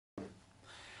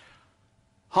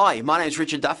Hi, my name is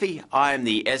Richard Duffy. I am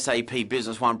the SAP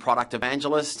Business One Product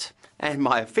Evangelist, and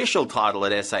my official title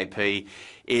at SAP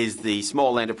is the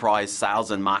Small Enterprise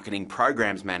Sales and Marketing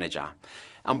Programs Manager.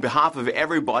 On behalf of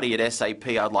everybody at SAP,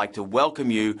 I'd like to welcome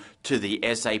you to the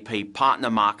SAP Partner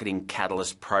Marketing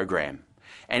Catalyst program,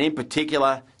 and in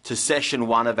particular to session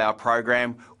 1 of our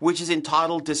program, which is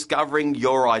entitled Discovering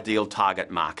Your Ideal Target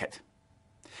Market.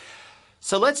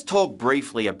 So let's talk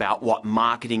briefly about what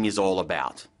marketing is all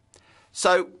about.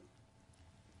 So,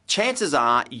 chances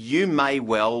are you may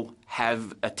well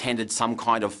have attended some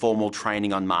kind of formal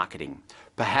training on marketing.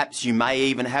 Perhaps you may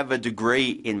even have a degree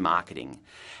in marketing.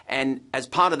 And as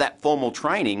part of that formal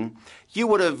training, you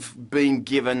would have been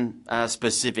given a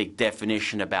specific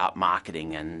definition about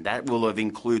marketing, and that will have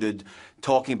included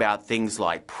talking about things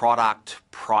like product,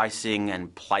 pricing,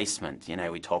 and placement. You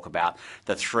know, we talk about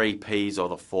the 3 Ps or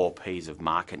the 4 Ps of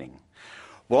marketing.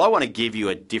 Well, I want to give you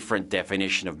a different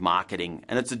definition of marketing,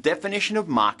 and it's a definition of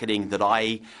marketing that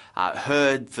I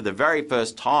heard for the very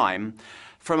first time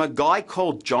from a guy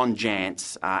called John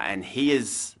Jantsch, and he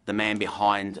is the man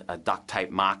behind Duct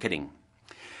Tape Marketing.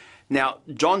 Now,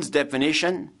 John's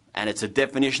definition, and it's a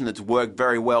definition that's worked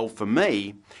very well for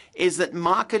me, is that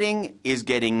marketing is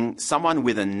getting someone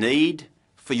with a need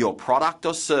for your product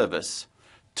or service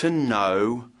to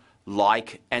know,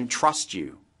 like, and trust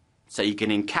you. So you can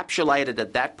encapsulate it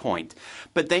at that point,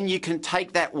 but then you can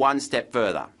take that one step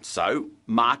further. So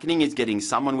marketing is getting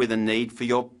someone with a need for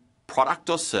your product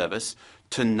or service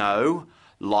to know,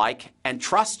 like, and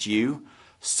trust you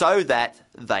so that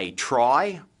they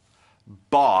try,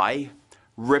 buy,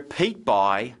 repeat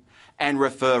buy, and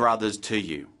refer others to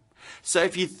you. So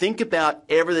if you think about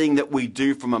everything that we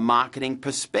do from a marketing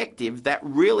perspective, that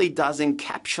really does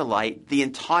encapsulate the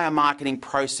entire marketing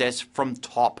process from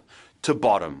top to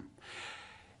bottom.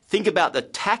 Think about the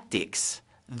tactics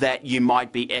that you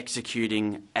might be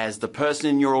executing as the person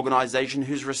in your organization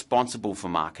who's responsible for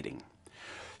marketing.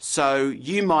 So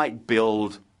you might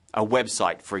build a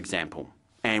website, for example,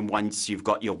 and once you've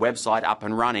got your website up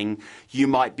and running, you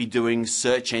might be doing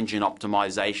search engine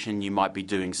optimization, you might be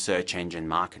doing search engine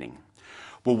marketing.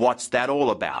 Well, what's that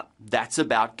all about? That's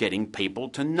about getting people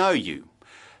to know you.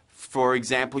 For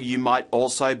example, you might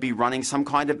also be running some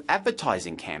kind of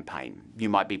advertising campaign. You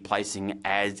might be placing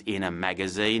ads in a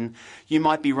magazine. You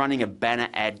might be running a banner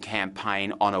ad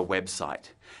campaign on a website.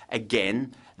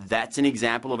 Again, that's an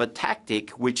example of a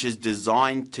tactic which is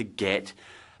designed to get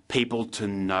people to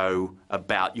know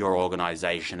about your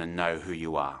organization and know who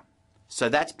you are. So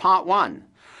that's part 1.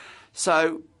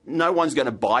 So no one's going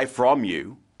to buy from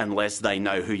you unless they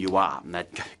know who you are, and that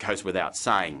goes without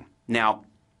saying. Now,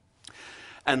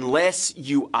 unless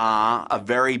you are a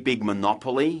very big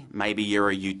monopoly, maybe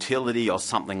you're a utility or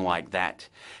something like that,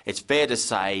 it's fair to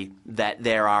say that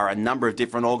there are a number of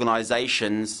different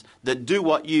organizations that do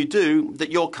what you do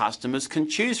that your customers can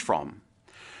choose from.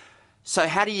 So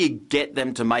how do you get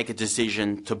them to make a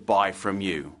decision to buy from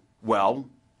you? Well,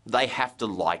 they have to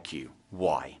like you.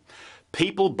 Why?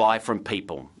 People buy from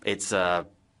people. It's a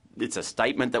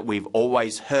statement that we've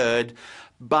always heard,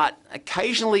 but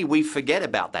occasionally we forget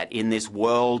about that in this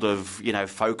world of,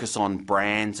 focus on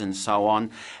brands and so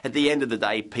on. At the end of the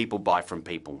day, people buy from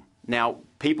people. Now,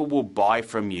 people will buy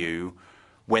from you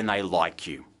when they like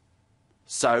you.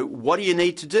 So what do you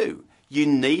need to do? You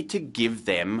need to give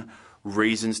them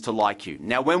reasons to like you.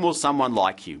 Now, when will someone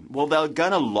like you? Well, they're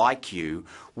going to like you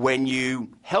when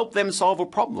you help them solve a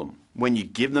problem, when you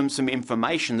give them some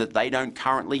information that they don't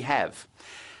currently have.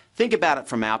 Think about it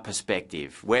from our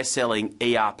perspective. We're selling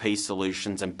ERP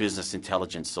solutions and business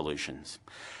intelligence solutions.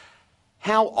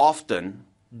 How often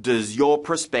does your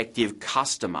prospective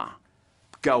customer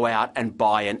go out and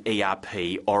buy an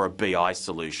ERP or a BI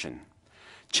solution?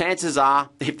 Chances are,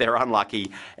 if they're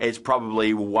unlucky, it's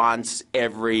probably once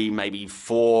every maybe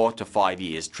 4 to 5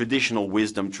 years. Traditional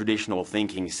wisdom, traditional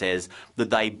thinking says that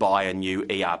they buy a new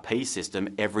ERP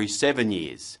system every 7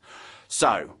 years.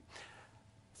 So,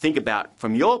 think about,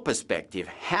 from your perspective,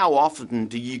 how often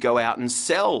do you go out and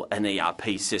sell an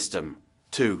ERP system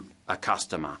to a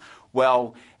customer?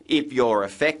 Well, if you're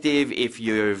effective, if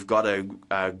you've got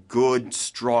a good,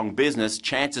 strong business,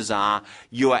 chances are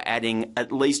you are adding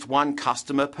at least 1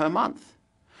 customer per month.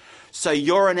 So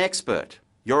you're an expert.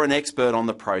 You're an expert on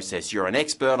the process. You're an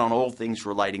expert on all things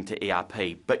relating to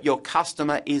ERP, but your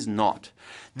customer is not.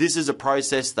 This is a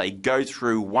process they go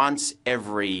through once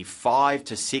every 5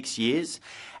 to 6 years.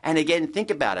 And again,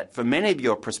 think about it. For many of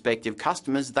your prospective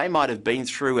customers, they might have been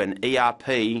through an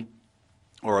ERP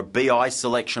or a BI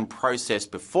selection process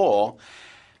before,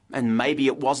 and maybe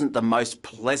it wasn't the most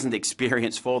pleasant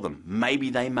experience for them. Maybe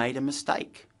they made a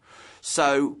mistake.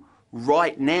 So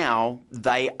right now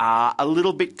they are a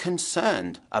little bit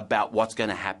concerned about what's going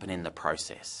to happen in the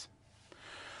process.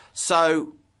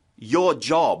 So your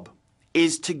job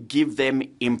is to give them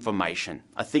information.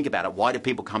 Think about it. Why do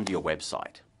people come to your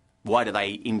website? Why do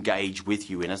they engage with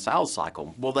you in a sales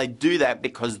cycle? Well, they do that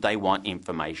because they want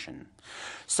information.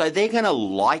 So they're going to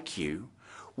like you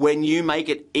when you make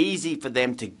it easy for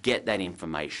them to get that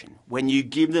information, when you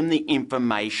give them the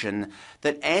information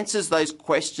that answers those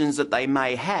questions that they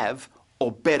may have,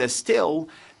 or better still,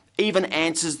 even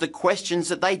answers the questions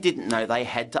that they didn't know they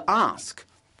had to ask.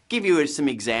 Give you some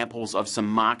examples of some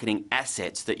marketing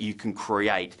assets that you can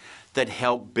create that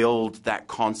help build that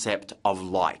concept of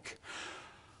like.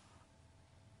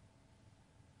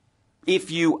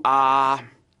 If you are,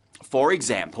 for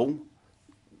example,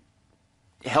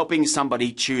 helping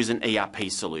somebody choose an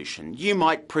ERP solution, you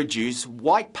might produce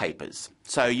white papers.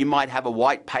 So you might have a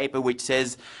white paper which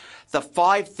says the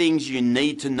 5 things you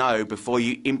need to know before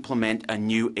you implement a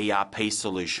new ERP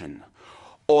solution,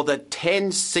 or the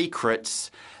 10 secrets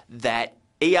that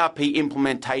ERP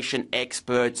implementation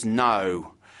experts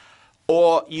know.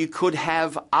 Or you could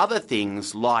have other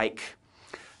things like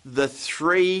the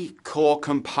 3 core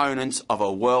components of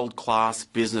a world-class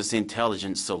business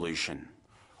intelligence solution.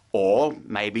 Or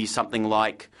maybe something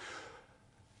like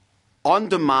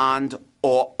on-demand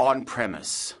or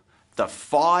on-premise, the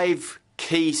 5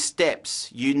 key steps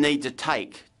you need to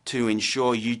take to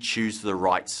ensure you choose the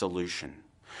right solution.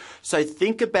 So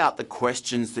think about the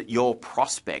questions that your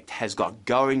prospect has got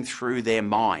going through their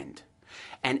mind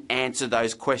and answer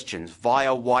those questions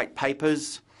via white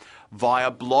papers,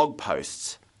 via blog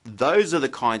posts. Those are the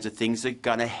kinds of things that are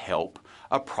going to help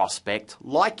a prospect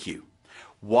like you.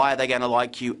 Why are they going to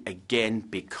like you? Again,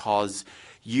 because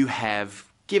you have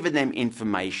given them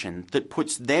information that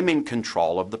puts them in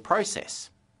control of the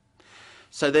process.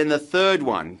 So then the third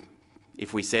one,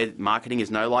 if we said marketing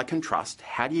is know, like, and trust,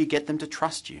 how do you get them to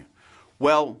trust you?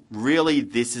 Well, really,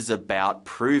 this is about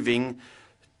proving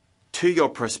to your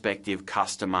prospective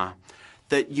customer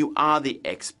that you are the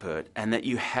expert and that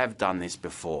you have done this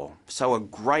before. So a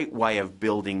great way of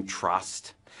building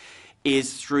trust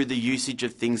is through the usage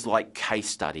of things like case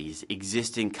studies,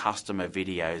 existing customer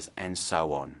videos, and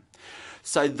so on.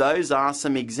 So those are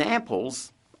some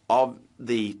examples of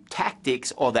the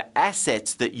tactics or the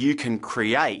assets that you can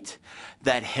create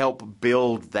that help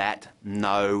build that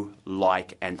know,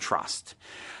 like, and trust.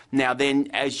 Now then,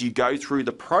 as you go through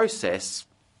the process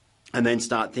and then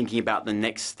start thinking about the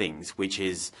next things, which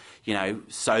is,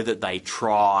 so that they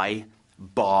try,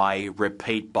 buy,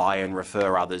 repeat buy, and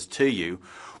refer others to you,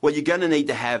 well, you're going to need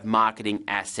to have marketing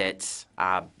assets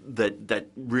that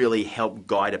really help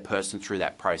guide a person through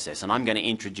that process. And I'm going to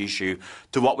introduce you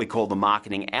to what we call the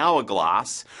marketing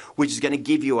hourglass, which is going to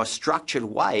give you a structured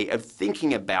way of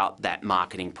thinking about that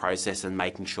marketing process and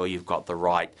making sure you've got the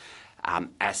right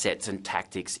assets and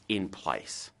tactics in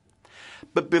place.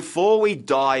 But before we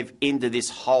dive into this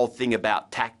whole thing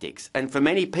about tactics, and for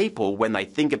many people, when they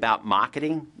think about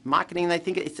marketing, they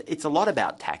think it's a lot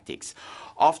about tactics.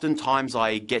 Oftentimes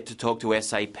I get to talk to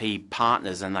SAP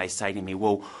partners and they say to me,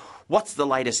 well, what's the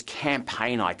latest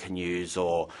campaign I can use?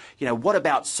 Or, what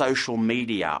about social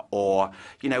media? Or,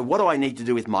 what do I need to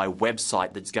do with my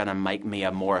website that's going to make me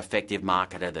a more effective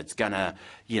marketer, that's going to,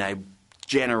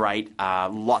 generate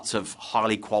lots of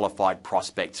highly qualified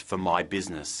prospects for my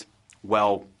business?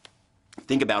 Well,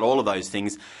 think about all of those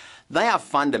things. They are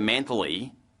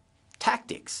fundamentally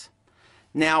tactics.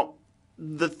 Now,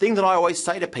 the thing that I always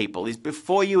say to people is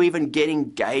before you even get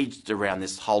engaged around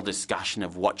this whole discussion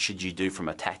of what should you do from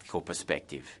a tactical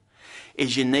perspective,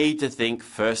 is you need to think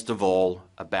first of all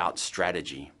about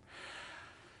strategy.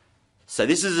 So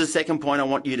this is the second point I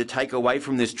want you to take away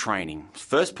from this training.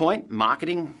 First point,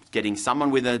 marketing, getting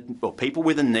people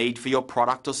with a need for your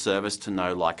product or service to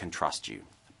know, like, and trust you.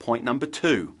 Point number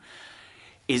 2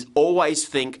 is always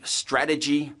think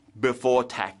strategy before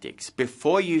tactics.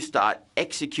 Before you start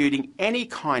executing any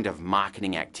kind of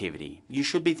marketing activity, you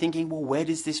should be thinking, well, where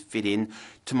does this fit in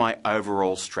to my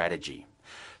overall strategy?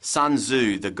 Sun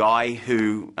Tzu, the guy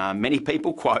who many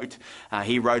people quote,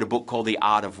 he wrote a book called The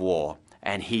Art of War,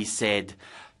 and he said,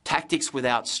 tactics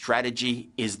without strategy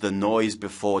is the noise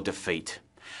before defeat.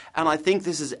 And I think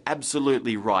this is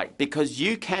absolutely right, because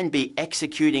you can be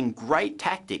executing great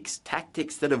tactics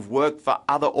that have worked for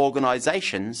other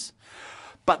organizations,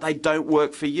 but they don't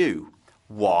work for you.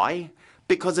 Why?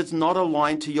 Because it's not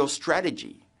aligned to your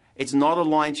strategy. It's not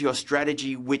aligned to your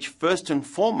strategy, which first and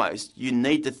foremost, you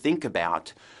need to think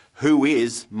about who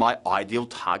is my ideal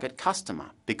target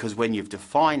customer. Because when you've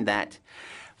defined that,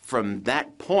 from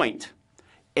that point,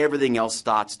 everything else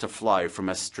starts to flow from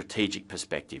a strategic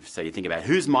perspective. So you think about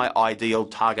who's my ideal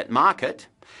target market,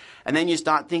 and then you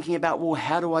start thinking about, well,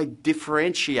 how do I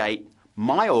differentiate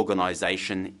my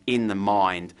organisation in the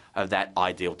mind of that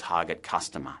ideal target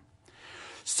customer?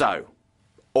 So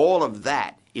all of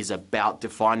that is about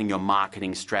defining your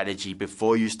marketing strategy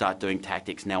before you start doing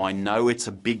tactics. Now, I know it's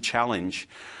a big challenge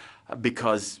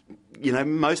because,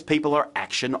 most people are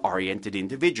action-oriented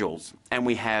individuals, and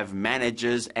we have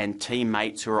managers and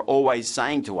teammates who are always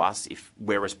saying to us, if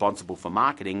we're responsible for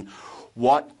marketing,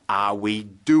 what are we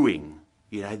doing?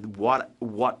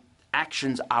 What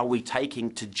actions are we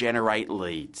taking to generate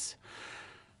leads?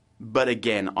 But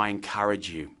again, I encourage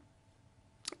you,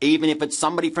 even if it's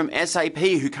somebody from SAP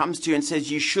who comes to you and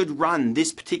says you should run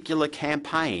this particular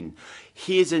campaign,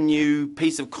 here's a new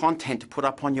piece of content to put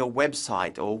up on your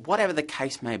website, or whatever the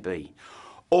case may be,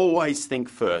 always think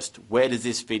first, where does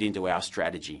this fit into our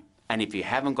strategy? And if you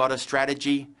haven't got a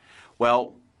strategy,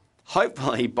 well,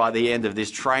 hopefully by the end of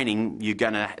this training, you're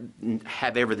going to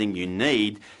have everything you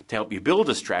need to help you build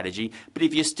a strategy. But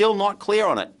if you're still not clear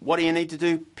on it, what do you need to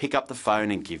do? Pick up the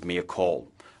phone and give me a call.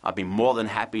 I'd be more than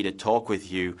happy to talk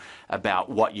with you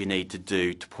about what you need to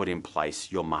do to put in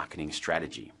place your marketing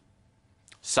strategy.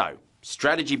 So,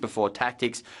 strategy before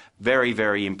tactics, very,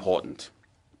 very important.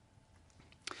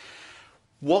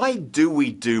 Why do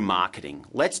we do marketing?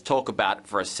 Let's talk about it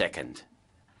for a second.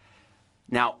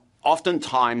 Now,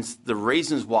 oftentimes the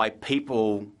reasons that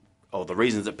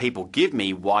people give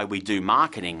me why we do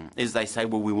marketing is they say,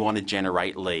 well, we want to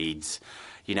generate leads.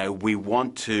 We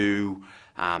want to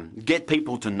get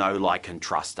people to know, like, and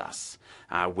trust us.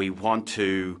 We want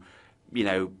to,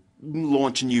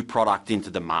 launch a new product into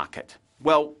the market.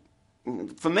 Well,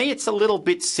 for me, it's a little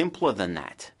bit simpler than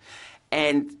that.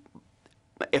 And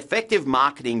effective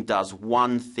marketing does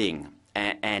one thing.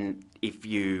 And if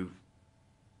you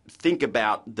think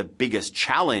about the biggest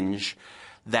challenge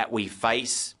that we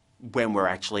face when we're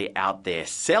actually out there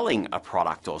selling a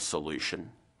product or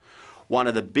solution, one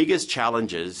of the biggest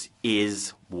challenges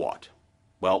is what?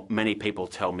 Well, many people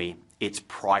tell me it's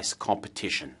price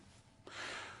competition.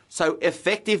 So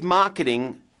effective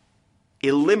marketing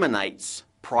eliminates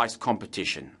price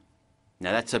competition.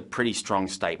 Now, that's a pretty strong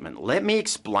statement. Let me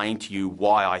explain to you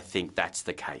why I think that's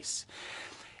the case.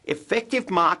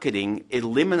 Effective marketing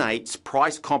eliminates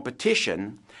price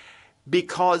competition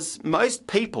because most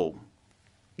people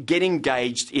get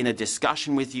engaged in a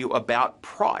discussion with you about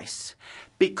price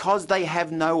because they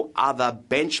have no other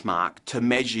benchmark to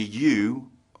measure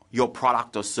you, your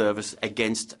product or service,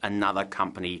 against another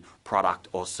company product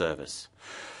or service.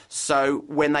 So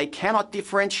when they cannot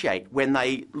differentiate, when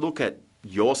they look at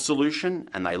your solution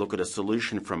and they look at a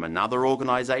solution from another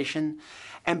organisation,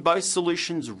 and both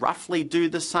solutions roughly do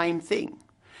the same thing.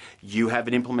 You have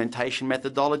an implementation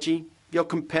methodology, your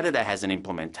competitor has an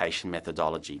implementation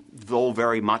methodology. They're all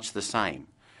very much the same.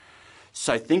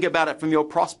 So think about it from your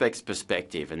prospect's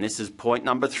perspective, and this is point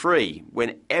number 3.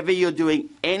 Whenever you're doing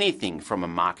anything from a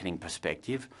marketing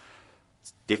perspective,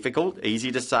 it's difficult,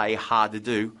 easy to say, hard to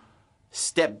do.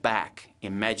 Step back,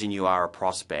 imagine you are a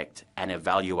prospect and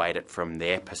evaluate it from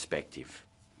their perspective.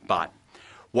 But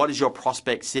what is your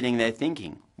prospect sitting there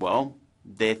thinking? Well,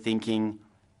 they're thinking,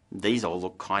 these all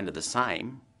look kind of the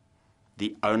same.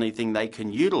 The only thing they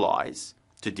can utilise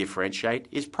to differentiate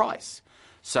is price.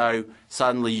 So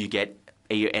suddenly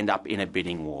you end up in a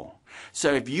bidding war.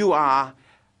 So if you are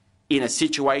in a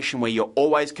situation where you're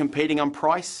always competing on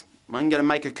price, I'm going to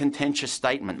make a contentious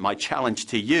statement. My challenge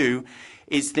to you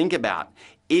is think about,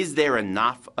 is there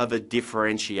enough of a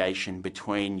differentiation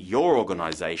between your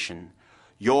organisation,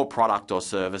 your product or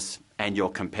service, and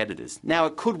your competitors? Now,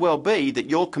 it could well be that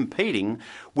you're competing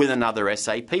with another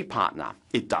SAP partner.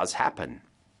 It does happen.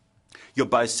 You're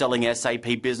both selling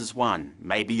SAP Business One.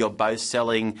 Maybe you're both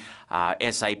selling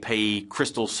SAP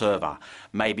Crystal Server.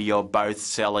 Maybe you're both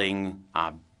selling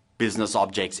Business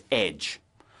Objects Edge.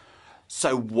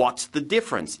 So what's the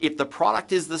difference? If the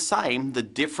product is the same, the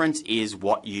difference is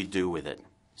what you do with it.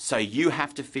 So you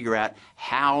have to figure out,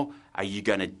 how are you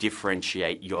going to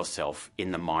differentiate yourself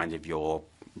in the mind of your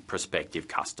prospective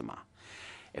customer?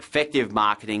 Effective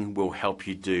marketing will help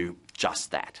you do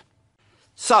just that.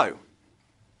 So,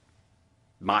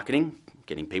 marketing,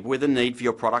 getting people with a need for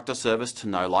your product or service to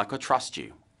know, like, or trust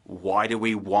you. Why do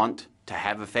we want to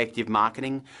have effective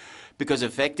marketing? Because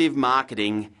effective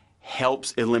marketing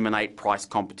helps eliminate price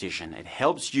competition. It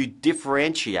helps you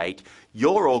differentiate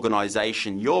your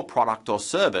organisation, your product or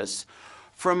service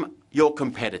from your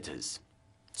competitors.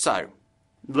 So,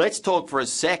 let's talk for a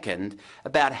second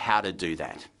about how to do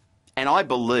that. And I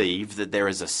believe that there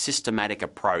is a systematic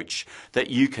approach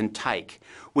that you can take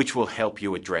which will help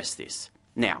you address this.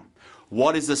 Now,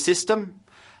 what is a system?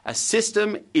 A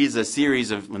system is a series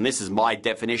of, and this is my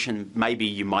definition, maybe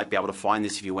you might be able to find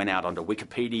this if you went out onto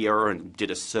Wikipedia and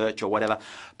did a search or whatever,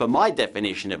 but my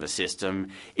definition of a system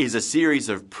is a series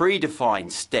of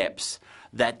predefined steps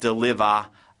that deliver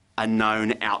a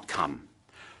known outcome.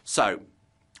 So,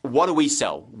 what do we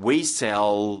sell? We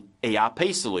sell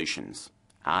ERP solutions.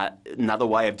 Another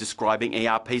way of describing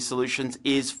ERP solutions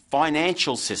is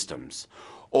financial systems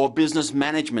or business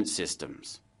management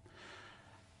systems.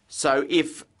 So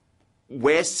if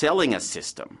we're selling a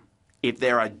system, if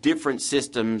there are different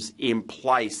systems in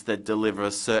place that deliver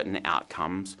certain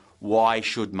outcomes, why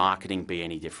should marketing be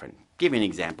any different? Give you an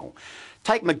example.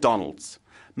 Take McDonald's.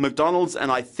 McDonald's,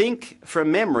 and I think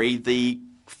from memory, the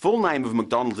full name of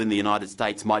McDonald's in the United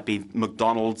States might be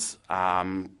McDonald's,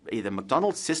 either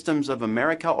McDonald's Systems of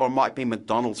America or it might be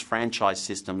McDonald's Franchise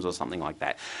Systems or something like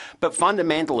that. But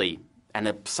fundamentally, and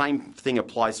the same thing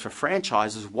applies for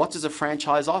franchises, what does a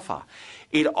franchise offer?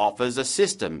 It offers a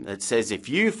system that says if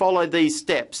you follow these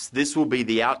steps, this will be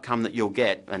the outcome that you'll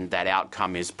get, and that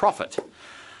outcome is profit.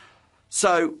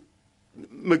 So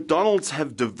McDonald's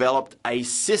have developed a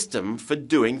system for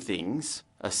doing things,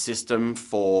 a system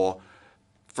for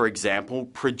example,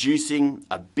 producing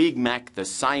a Big Mac the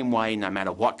same way no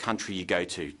matter what country you go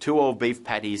to. 2 all beef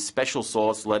patties, special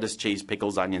sauce, lettuce, cheese,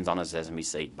 pickles, onions on a sesame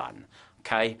seed bun.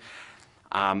 Okay?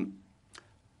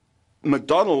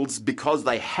 McDonald's, because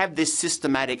they have this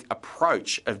systematic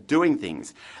approach of doing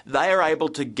things, they are able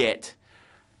to get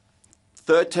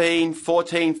 13,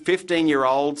 14,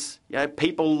 15-year-olds,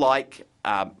 people like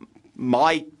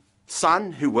my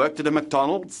son who worked at a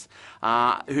McDonald's,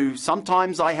 who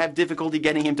sometimes I have difficulty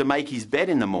getting him to make his bed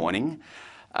in the morning.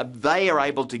 They are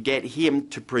able to get him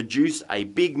to produce a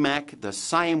Big Mac the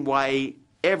same way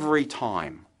every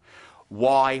time.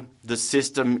 Why? The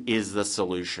system is the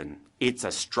solution. It's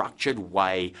a structured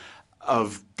way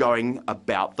of going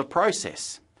about the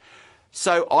process.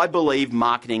 So I believe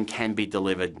marketing can be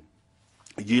delivered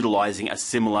utilising a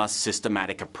similar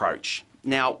systematic approach.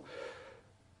 Now,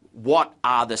 what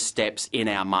are the steps in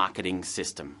our marketing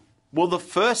system? Well, the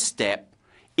first step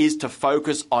is to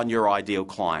focus on your ideal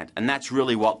client, and that's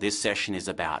really what this session is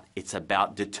about. It's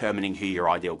about determining who your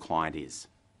ideal client is.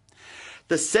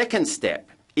 The second step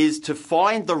is to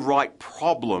find the right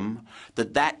problem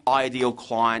that ideal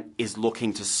client is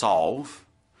looking to solve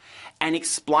and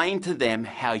explain to them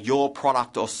how your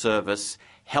product or service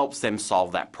helps them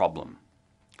solve that problem.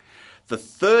 The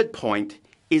third point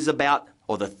is about,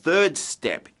 or the third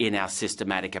step in our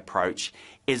systematic approach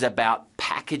is about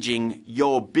packaging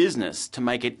your business to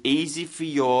make it easy for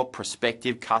your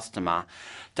prospective customer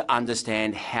to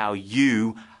understand how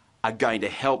you are going to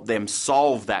help them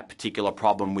solve that particular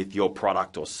problem with your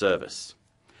product or service.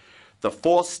 The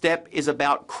fourth step is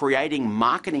about creating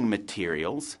marketing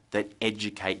materials that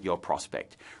educate your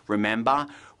prospect. Remember,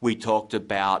 we talked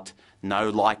about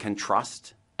know, like, and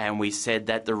trust, and we said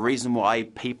that the reason why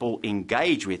people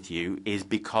engage with you is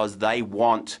because they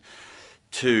want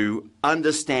to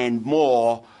understand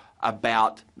more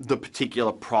about the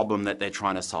particular problem that they're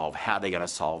trying to solve, how they're going to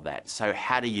solve that. So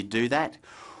how do you do that?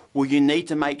 Well, you need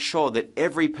to make sure that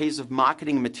every piece of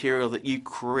marketing material that you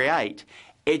create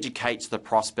educates the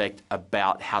prospect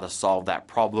about how to solve that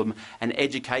problem and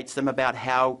educates them about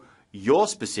how your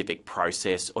specific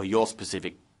process or your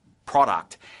specific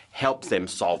product helps them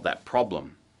solve that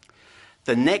problem.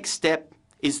 The next step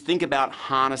is think about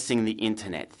harnessing the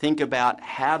internet. Think about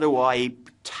how do I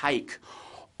take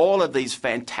all of these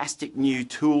fantastic new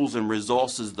tools and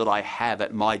resources that I have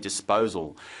at my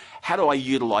disposal. How do I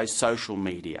utilize social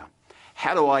media?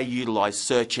 How do I utilize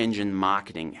search engine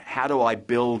marketing? How do I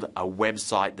build a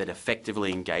website that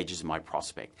effectively engages my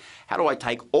prospect? How do I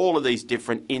take all of these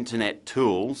different internet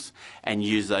tools and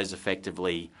use those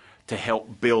effectively to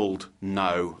help build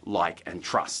know, like, and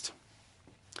trust?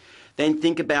 Then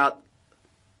think about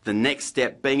the next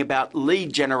step being about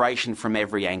lead generation from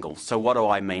every angle. So what do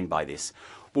I mean by this?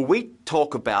 Well, we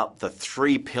talk about the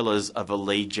 3 pillars of a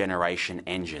lead generation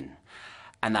engine,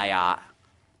 and they are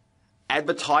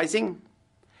advertising,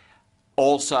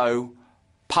 also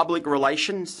public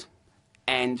relations,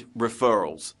 and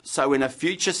referrals. So in a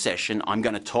future session, I'm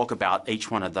going to talk about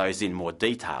each one of those in more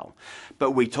detail.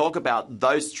 But we talk about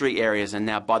those 3 areas, and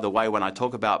now, by the way, when I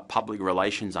talk about public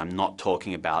relations, I'm not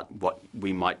talking about what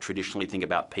we might traditionally think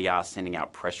about PR, sending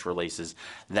out press releases,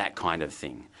 that kind of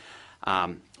thing.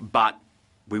 But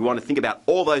we want to think about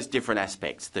all those different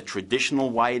aspects. The traditional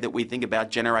way that we think about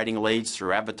generating leads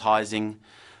through advertising,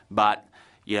 but,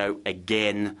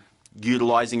 again,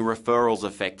 utilising referrals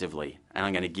effectively. And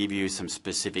I'm going to give you some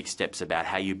specific steps about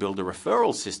how you build a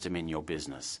referral system in your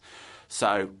business.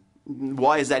 So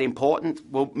Why is that important?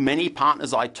 Well, many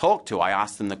partners I talk to, I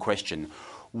ask them the question,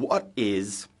 what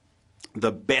is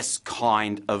the best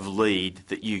kind of lead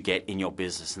that you get in your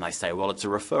business? And they say, well, it's a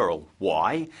referral.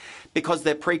 Why? Because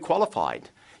they're pre-qualified.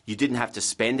 You didn't have to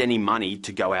spend any money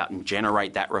to go out and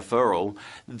generate that referral.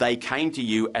 They came to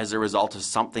you as a result of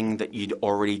something that you'd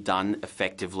already done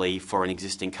effectively for an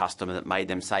existing customer that made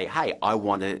them say, hey, I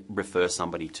want to refer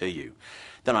somebody to you.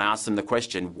 Then I asked them the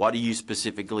question, what are you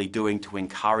specifically doing to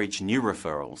encourage new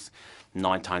referrals?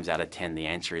 9 times out of 10, the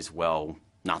answer is, well,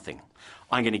 nothing.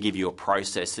 I'm going to give you a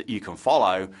process that you can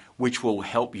follow, which will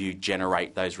help you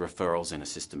generate those referrals in a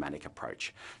systematic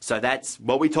approach. So that's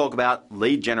what we talk about,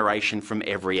 lead generation from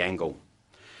every angle.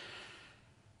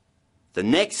 The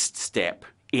next step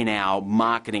in our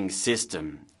marketing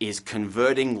system is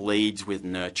converting leads with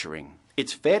nurturing.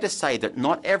 It's fair to say that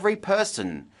not every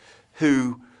person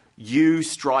who you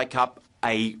strike up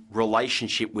a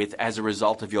relationship with as a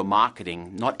result of your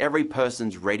marketing, not every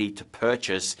person's ready to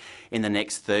purchase in the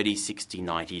next 30, 60,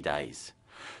 90 days.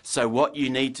 So what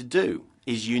you need to do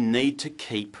is you need to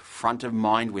keep front of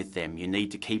mind with them. You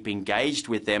need to keep engaged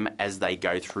with them as they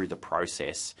go through the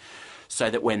process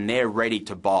so that when they're ready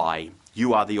to buy,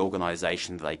 you are the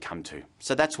organization that they come to.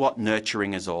 So that's what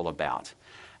nurturing is all about.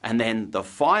 And then the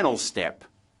final step,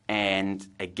 and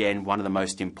again, one of the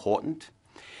most important,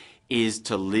 is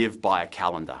to live by a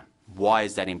calendar. Why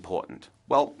is that important?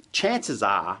 Well, chances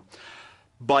are,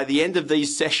 by the end of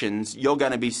these sessions, you're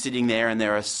going to be sitting there and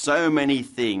there are so many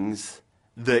things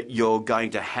that you're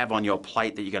going to have on your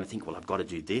plate that you're going to think, well, I've got to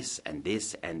do this and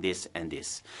this and this and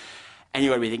this. And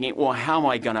you're going to be thinking, well, how am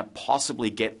I going to possibly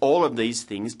get all of these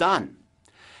things done?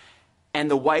 And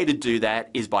the way to do that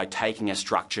is by taking a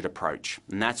structured approach.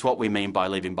 And that's what we mean by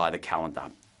living by the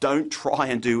calendar. Don't try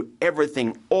and do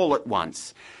everything all at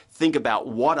once. Think about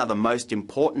what are the most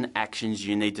important actions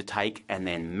you need to take and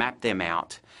then map them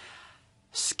out,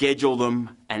 schedule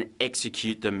them and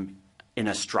execute them in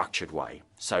a structured way.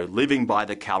 So living by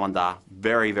the calendar,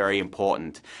 very, very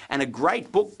important. And a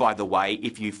great book, by the way,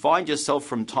 if you find yourself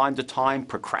from time to time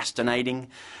procrastinating,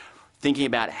 thinking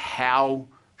about how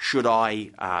should I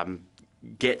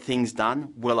get things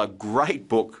done, well, a great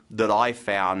book that I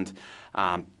found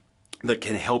that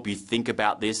can help you think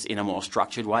about this in a more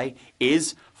structured way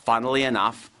is, funnily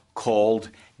enough, called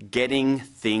Getting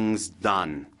Things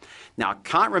Done. Now, I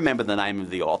can't remember the name of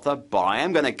the author, but I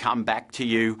am going to come back to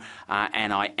you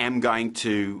and I am going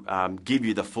to give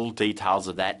you the full details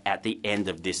of that at the end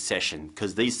of this session,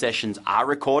 because these sessions are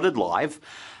recorded live.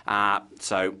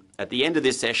 So at the end of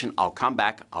this session, I'll come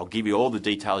back, I'll give you all the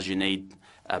details you need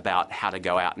about how to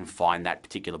go out and find that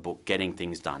particular book, Getting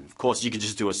Things Done. Of course, you can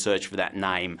just do a search for that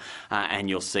name and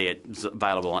you'll see it. It's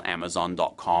available on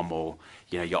Amazon.com or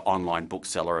your online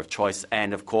bookseller of choice.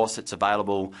 And of course, it's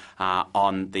available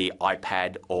on the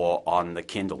iPad or on the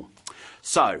Kindle.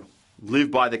 So,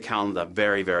 live by the calendar,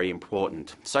 very, very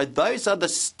important. So those are the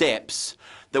steps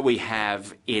that we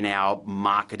have in our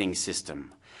marketing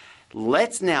system.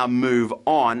 Let's now move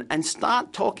on and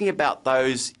start talking about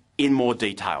those in more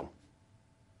detail.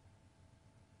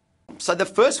 So the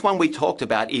first one we talked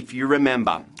about, if you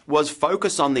remember, was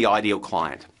focus on the ideal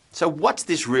client. So what's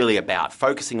this really about,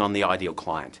 focusing on the ideal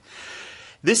client?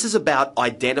 This is about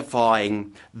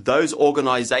identifying those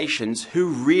organizations who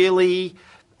really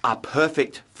are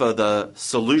perfect for the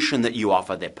solution that you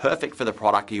offer. They're perfect for the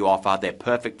product you offer. They're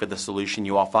perfect for the solution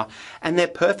you offer. And they're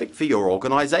perfect for your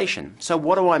organization. So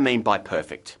what do I mean by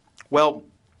perfect? Well,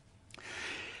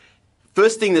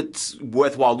 first thing that's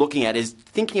worthwhile looking at is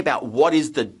thinking about what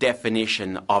is the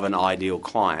definition of an ideal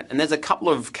client. And there's a couple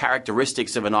of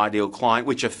characteristics of an ideal client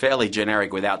which are fairly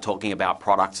generic without talking about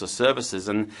products or services.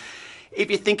 And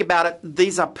if you think about it,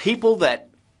 these are people that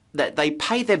they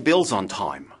pay their bills on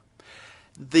time.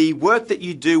 The work that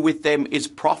you do with them is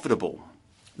profitable.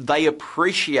 They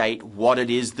appreciate what it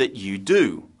is that you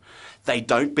do. They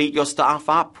don't beat your staff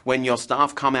up when your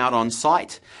staff come out on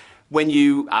site. When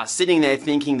you are sitting there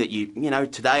thinking that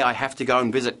today I have to go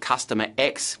and visit customer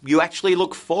X, you actually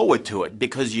look forward to it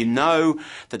because you know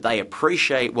that they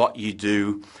appreciate what you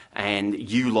do and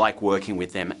you like working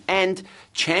with them. And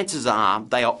chances are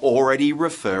they are already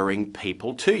referring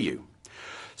people to you.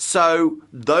 So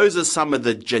those are some of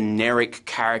the generic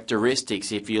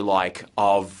characteristics, if you like,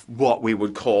 of what we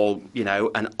would call,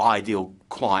 an ideal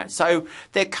client. So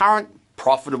they're current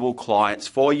profitable clients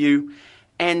for you,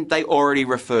 and they already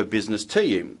refer business to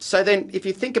you. So then if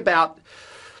you think about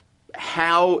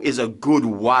how is a good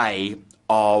way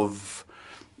of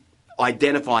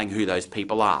identifying who those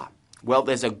people are, well,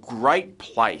 there's a great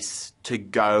place to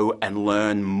go and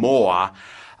learn more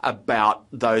about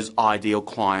those ideal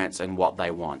clients and what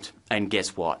they want. And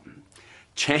guess what?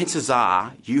 Chances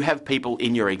are you have people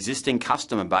in your existing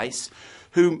customer base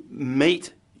who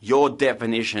meet your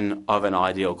definition of an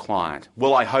ideal client.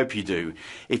 Well, I hope you do.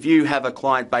 If you have a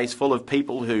client base full of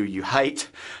people who you hate,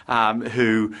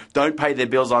 who don't pay their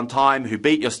bills on time, who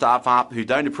beat your staff up, who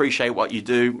don't appreciate what you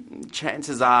do,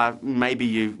 chances are maybe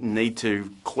you need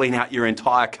to clean out your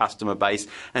entire customer base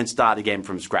and start again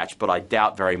from scratch. But I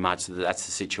doubt very much that that's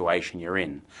the situation you're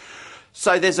in.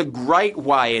 So there's a great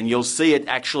way, and you'll see it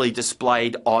actually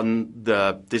displayed on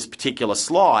this particular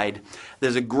slide.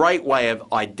 There's a great way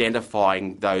of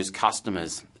identifying those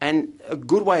customers. And a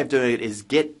good way of doing it is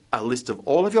get a list of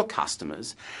all of your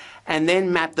customers and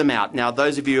then map them out. Now,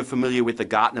 those of you who are familiar with the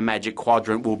Gartner Magic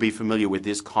Quadrant will be familiar with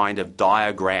this kind of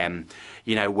diagram,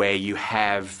 where you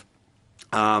have,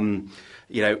 up in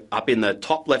the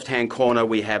top left-hand corner,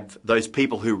 we have those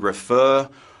people who refer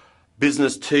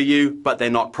business to you, but they're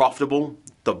not profitable.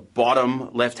 The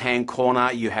bottom left-hand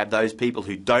corner, you have those people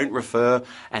who don't refer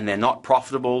and they're not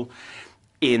profitable.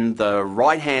 In the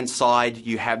right-hand side,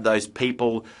 you have those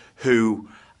people who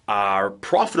are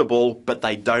profitable, but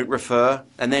they don't refer.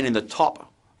 And then in the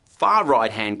top far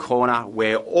right-hand corner,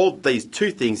 where all these two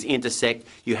things intersect,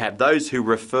 you have those who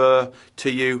refer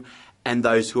to you and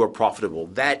those who are profitable.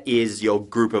 That is your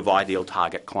group of ideal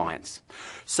target clients.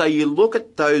 So you look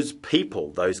at those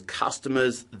people, those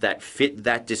customers that fit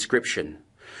that description,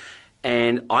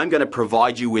 and I'm going to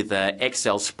provide you with an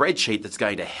Excel spreadsheet that's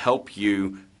going to help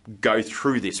you go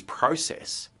through this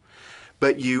process.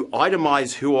 But you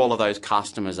itemize who all of those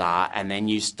customers are, and then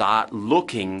you start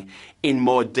looking in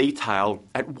more detail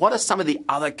at what are some of the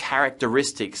other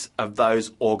characteristics of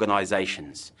those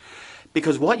organizations.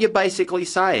 Because what you're basically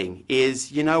saying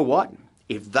is, you know what?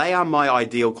 If they are my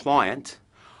ideal client,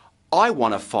 I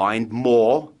want to find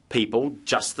more people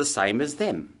just the same as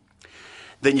them.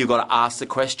 Then you've got to ask the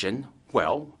question,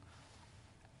 well,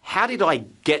 how did I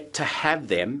get to have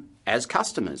them as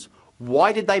customers?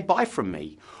 Why did they buy from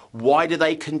me? Why do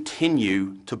they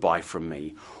continue to buy from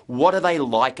me? What do they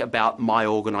like about my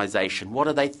organization? What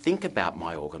do they think about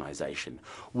my organization?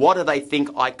 What do they think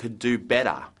I could do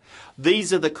better?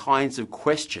 These are the kinds of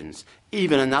questions.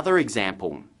 Even another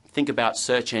example, think about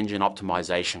search engine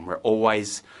optimization. We're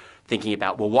always thinking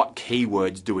about, well, what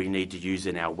keywords do we need to use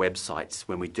in our websites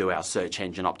when we do our search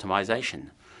engine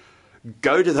optimization?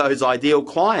 Go to those ideal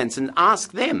clients and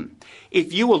ask them.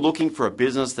 If you were looking for a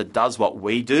business that does what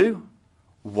we do,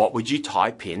 what would you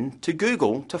type in to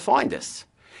Google to find us?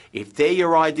 If they're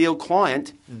your ideal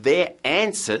client, their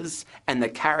answers and the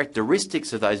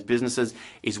characteristics of those businesses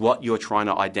is what you're trying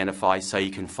to identify so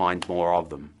you can find more of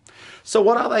them. So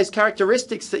what are those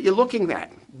characteristics that you're looking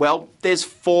at? Well, there's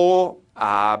four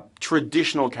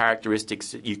traditional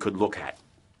characteristics that you could look at.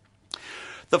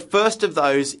 The first of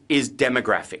those is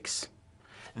demographics.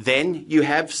 Then you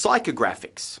have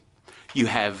psychographics. You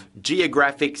have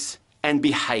geographics and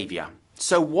behaviour.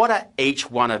 So what are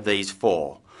each one of these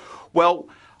for? Well,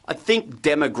 I think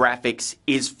demographics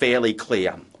is fairly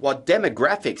clear. What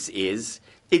demographics is,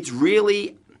 it's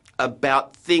really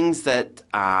about things that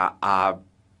are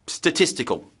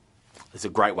statistical. It's a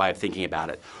great way of thinking about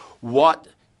it. What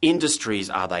industries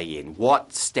are they in?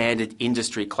 What standard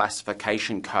industry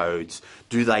classification codes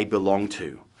do they belong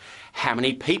to? How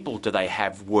many people do they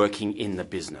have working in the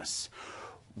business?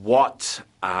 What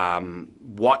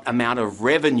amount of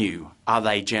revenue are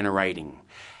they generating?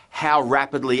 How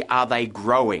rapidly are they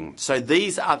growing? So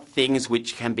these are things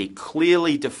which can be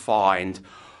clearly defined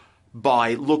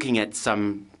by looking at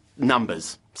some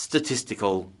numbers,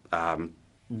 statistical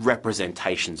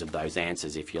representations of those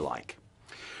answers, if you like.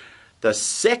 The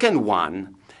second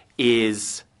one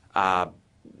is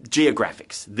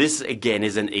geographics. This, again,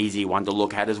 is an easy one to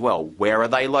look at as well. Where are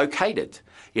they located?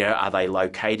 Are they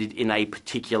located in a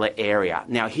particular area?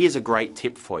 Now, here's a great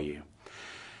tip for you.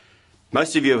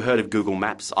 Most of you have heard of Google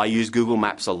Maps. I use Google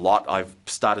Maps a lot. I've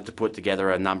started to put together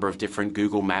a number of different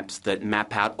Google Maps that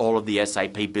map out all of the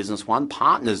SAP Business One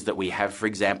partners that we have, for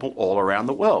example, all around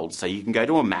the world. So you can go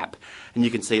to a map and you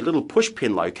can see a little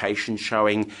pushpin location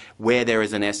showing where there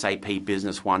is an SAP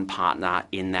Business One partner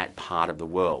in that part of the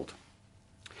world.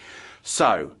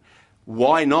 So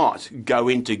why not go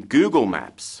into Google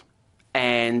Maps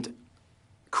and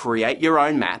create your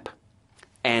own map,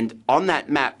 and on that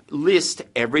map list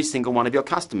every single one of your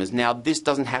customers. Now, this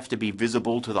doesn't have to be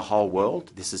visible to the whole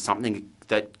world. This is something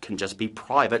that can just be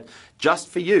private, just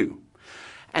for you.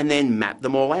 And then map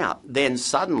them all out. Then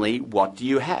suddenly, what do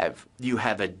you have? You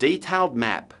have a detailed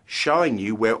map showing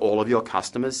you where all of your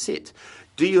customers sit.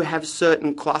 Do you have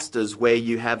certain clusters where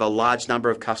you have a large number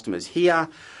of customers here,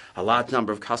 a large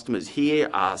number of customers here,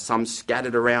 some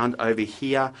scattered around over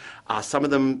here, some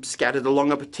of them scattered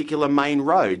along a particular main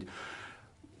road.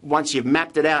 Once you've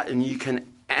mapped it out and you can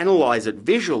analyse it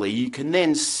visually, you can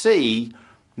then see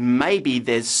maybe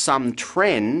there's some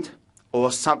trend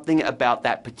or something about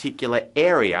that particular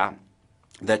area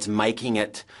that's making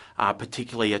it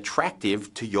particularly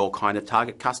attractive to your kind of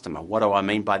target customer. What do I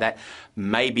mean by that?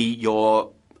 Maybe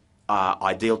your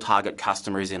ideal target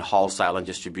customer is in wholesale and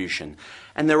distribution,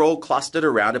 and they're all clustered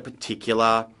around a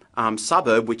particular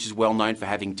suburb which is well known for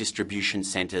having distribution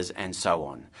centres and so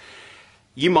on.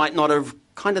 You might not have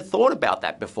kind of thought about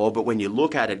that before, but when you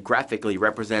look at it graphically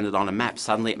represented on a map,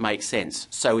 suddenly it makes sense.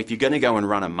 So if you're going to go and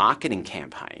run a marketing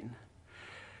campaign,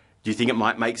 do you think it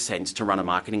might make sense to run a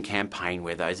marketing campaign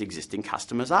where those existing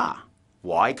customers are?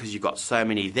 Why? Because you've got so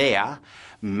many there.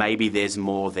 Maybe there's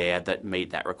more there that meet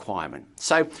that requirement.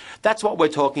 So that's what we're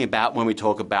talking about when we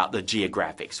talk about the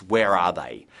geographics. Where are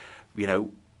they?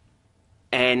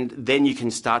 And then you can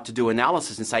start to do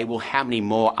analysis and say, well, how many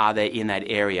more are there in that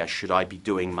area? Should I be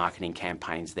doing marketing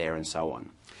campaigns there and so on?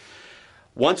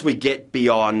 Once we get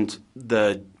beyond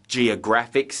the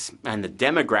geographics and the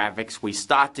demographics, we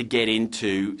start to get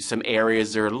into some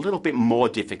areas that are a little bit more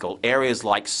difficult, areas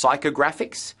like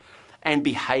psychographics and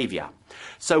behaviour.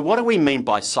 So what do we mean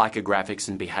by psychographics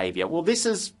and behaviour? Well, this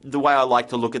is the way I like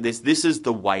to look at this. This is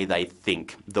the way they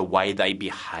think, the way they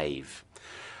behave.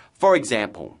 For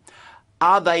example,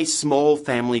 are they small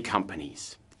family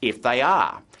companies? If they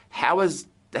are, how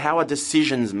are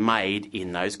decisions made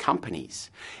in those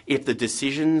companies? If the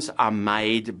decisions are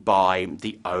made by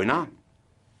the owner,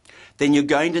 then you're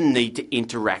going to need to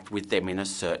interact with them in a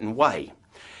certain way.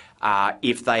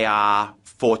 If they are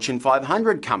Fortune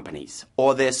 500 companies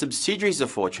or they're subsidiaries of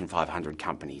Fortune 500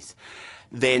 companies,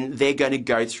 then they're going to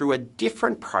go through a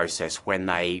different process when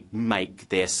they make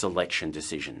their selection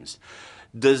decisions.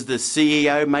 Does the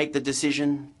CEO make the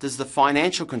decision? Does the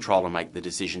financial controller make the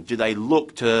decision? Do they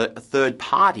look to third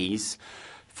parties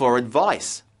for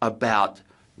advice about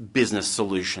business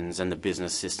solutions and the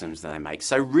business systems that they make?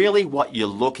 So really what you're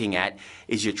looking at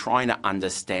is you're trying to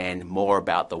understand more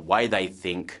about the way they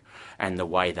think and the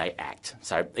way they act.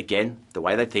 So again, the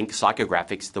way they think,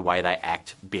 psychographics, the way they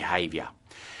act, behaviour.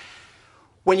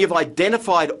 When you've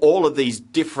identified all of these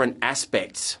different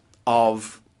aspects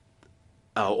of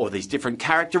or these different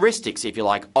characteristics, if you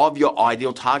like, of your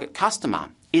ideal target customer,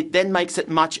 it then makes it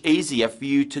much easier for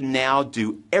you to now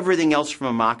do everything else from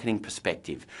a marketing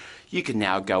perspective. You can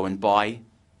now go and buy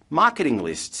marketing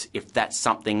lists if that's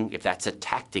a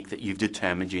tactic that you've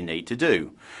determined you need to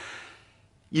do.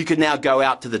 You can now go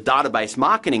out to the database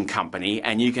marketing company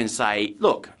and you can say,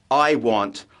 look, I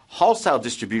want wholesale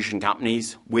distribution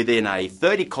companies within a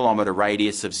 30-kilometre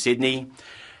radius of Sydney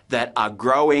that are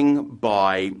growing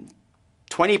by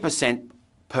 20%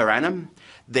 per annum.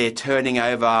 They're turning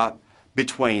over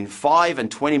between $5 and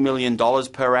 $20 million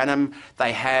per annum.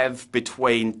 They have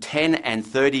between 10 and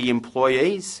 30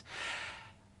 employees.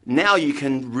 Now you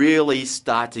can really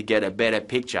start to get a better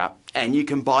picture, and you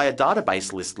can buy a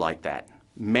database list like that.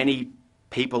 Many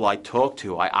people I talk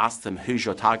to, I ask them, who's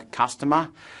your target customer?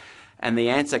 And the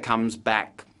answer comes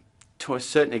back to a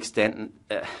certain extent.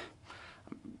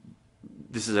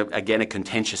 This is, again, a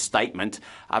contentious statement.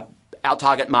 Our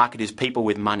target market is people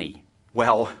with money.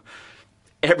 Well,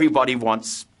 everybody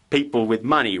wants people with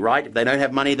money, right? If they don't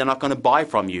have money, they're not going to buy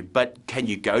from you. But can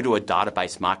you go to a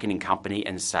database marketing company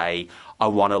and say, I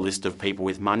want a list of people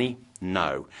with money?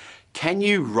 No. Can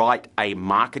you write a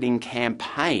marketing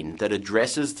campaign that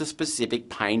addresses the specific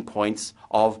pain points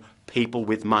of people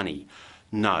with money?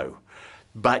 No.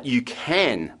 But you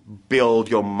can build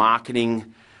your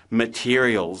marketing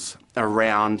materials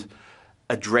around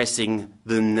addressing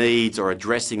the needs or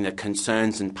addressing the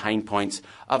concerns and pain points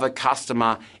of a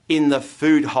customer in the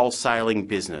food wholesaling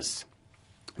business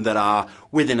that are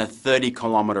within a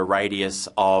 30-kilometre radius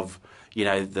of,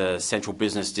 the central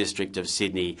business district of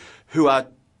Sydney, who are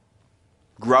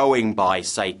growing by,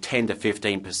 say, 10 to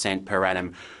 15% per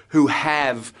annum, who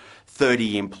have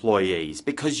 30 employees,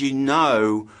 because you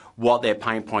know what their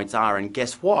pain points are. And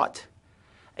guess what?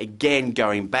 Again,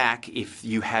 going back, if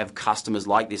you have customers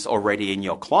like this already in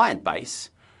your client base,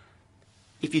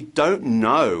 if you don't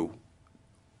know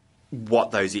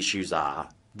what those issues are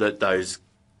that those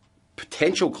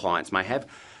potential clients may have,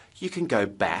 you can go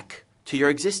back to your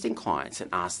existing clients and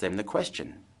ask them the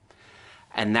question.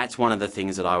 And that's one of the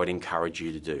things that I would encourage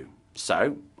you to do.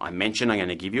 So I mentioned I'm going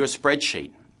to give you a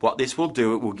spreadsheet. What this will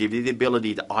do, it will give you the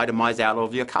ability to itemize out all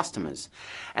of your customers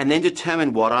and then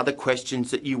determine what are the questions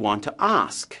that you want to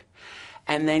ask.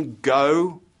 And then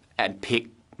go and pick,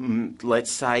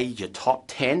 let's say, your top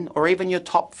 10 or even your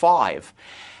top 5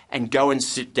 and go and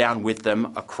sit down with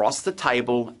them across the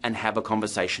table and have a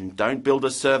conversation. Don't build a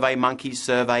SurveyMonkey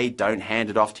survey. Don't hand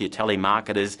it off to your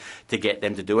telemarketers to get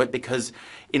them to do it, because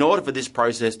in order for this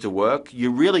process to work,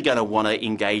 you're really going to want to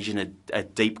engage in a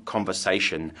deep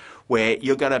conversation where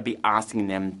you're going to be asking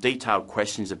them detailed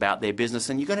questions about their business,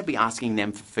 and you're going to be asking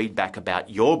them for feedback about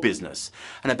your business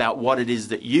and about what it is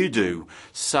that you do.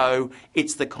 So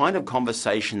it's the kind of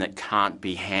conversation that can't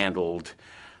be handled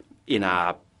in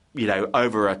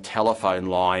over a telephone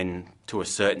line to a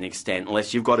certain extent,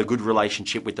 unless you've got a good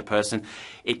relationship with the person.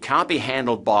 It can't be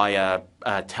handled by a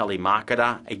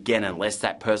telemarketer, again, unless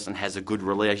that person has a good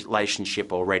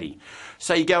relationship already.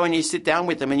 So you go and you sit down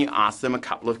with them and you ask them a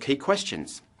couple of key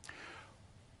questions.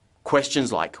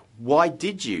 Questions like, why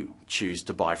did you choose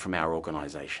to buy from our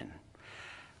organisation?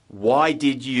 Why do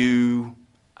you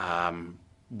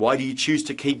choose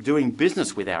to keep doing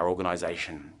business with our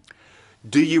organisation?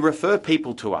 Do you refer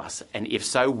people to us? And if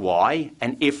so, why?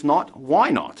 And if not, why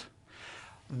not?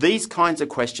 These kinds of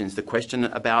questions, the question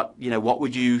about, what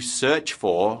would you search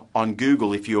for on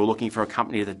Google if you were looking for a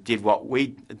company that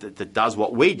does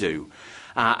what we do?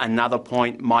 Another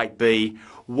point might be,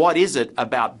 what is it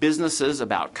about businesses,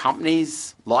 about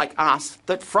companies like us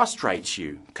that frustrates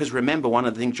you? Because remember, one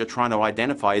of the things you're trying to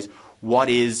identify is what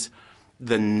is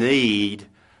the need,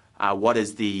 what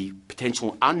is the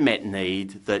potential unmet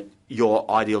need that your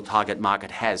ideal target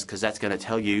market has, because that's going to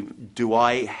tell you, do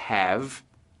I have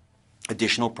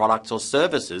additional products or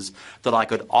services that I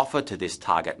could offer to this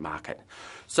target market?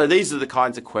 So these are the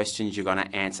kinds of questions you're going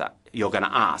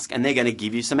to ask, and they're going to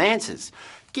give you some answers.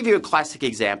 Give you a classic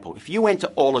example. If you went to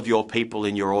all of your people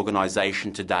in your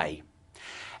organisation today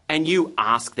and you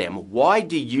ask them, why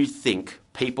do you think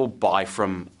people buy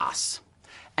from us?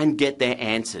 And get their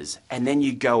answers. And then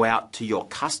you go out to your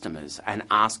customers and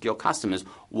ask your customers,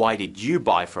 why did you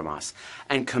buy from us?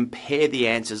 And compare the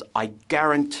answers. I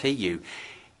guarantee you,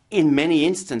 in many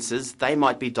instances, they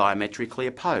might be diametrically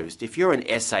opposed. If you're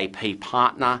an SAP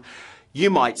partner, you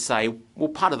might say, well,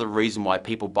 part of the reason why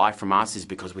people buy from us is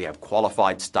because we have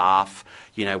qualified staff,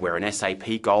 we're an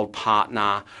SAP Gold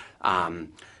partner,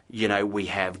 we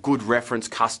have good reference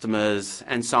customers,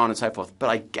 and so on and so forth. But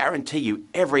I guarantee you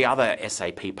every other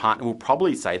SAP partner will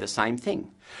probably say the same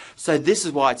thing. So this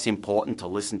is why it's important to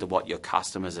listen to what your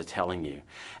customers are telling you.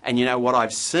 And what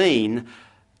I've seen,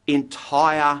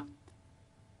 entire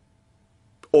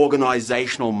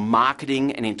organisational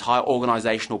marketing and entire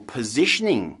organisational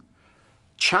positioning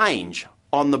change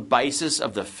on the basis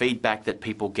of the feedback that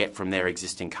people get from their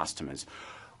existing customers.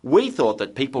 We thought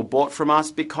that people bought from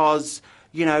us because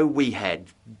we had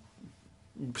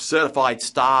certified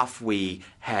staff, we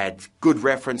had good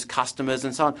reference customers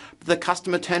and so on. But the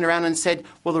customer turned around and said,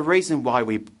 well, the reason why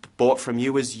we bought from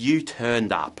you is you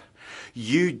turned up.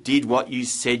 You did what you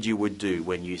said you would do.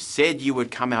 When you said you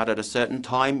would come out at a certain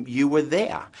time, you were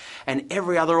there. And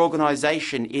every other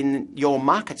organisation in your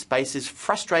market space is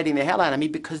frustrating the hell out of me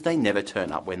because they never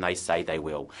turn up when they say they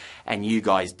will. And you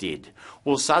guys did.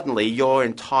 Well, suddenly your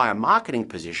entire marketing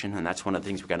position, and that's one of the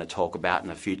things we're going to talk about in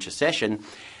a future session,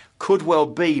 could well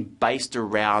be based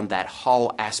around that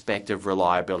whole aspect of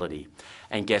reliability.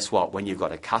 And guess what? When you've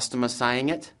got a customer saying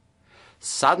it,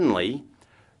 suddenly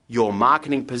your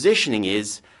marketing positioning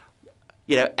is,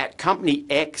 at company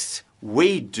X,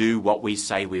 we do what we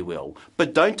say we will.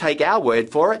 But don't take our word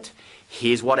for it.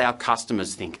 Here's what our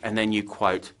customers think. And then you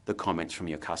quote the comments from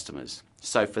your customers.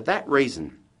 So for that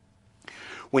reason,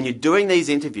 when you're doing these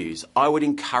interviews, I would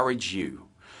encourage you,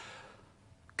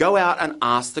 go out and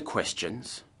ask the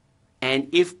questions. And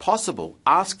if possible,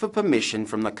 ask for permission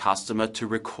from the customer to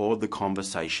record the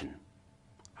conversation.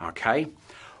 Okay?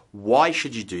 Why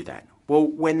should you do that? Well,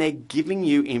 when they're giving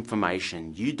you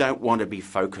information, you don't want to be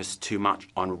focused too much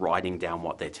on writing down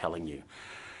what they're telling you,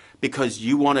 because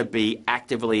you want to be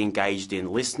actively engaged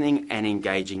in listening and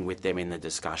engaging with them in the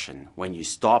discussion. When you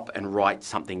stop and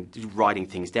writing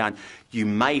things down, you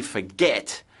may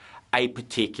forget a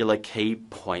particular key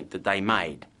point that they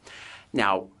made.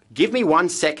 Now, give me 1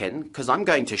 second, because I'm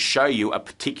going to show you a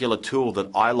particular tool that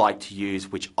I like to use,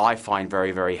 which I find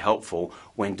very, very helpful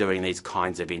when doing these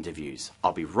kinds of interviews.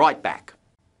 I'll be right back.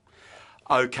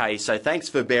 Okay, so thanks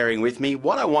for bearing with me.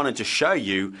 What I wanted to show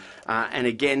you, and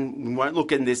again, we won't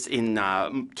look in this in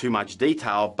too much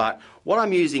detail, but what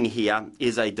I'm using here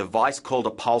is a device called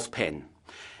a Pulse Pen.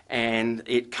 And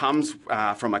it comes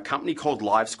from a company called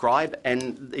LiveScribe,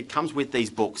 and it comes with these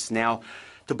books. Now,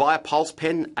 to buy a Pulse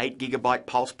Pen, 8 gigabyte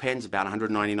Pulse Pen's about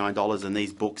 $199, and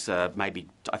these books are maybe,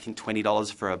 I think,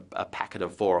 $20 for a packet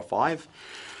of 4 or 5.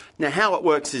 Now, how it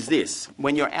works is this.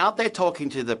 When you're out there talking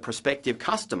to the prospective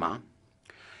customer,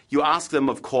 You ask them,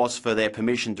 of course, for their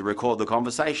permission to record the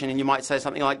conversation, and you might say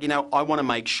something like, I want to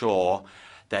make sure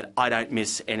that I don't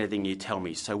miss anything you tell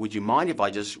me. So would you mind if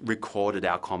I just recorded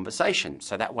our conversation?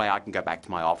 So that way I can go back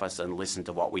to my office and listen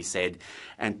to what we said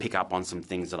and pick up on some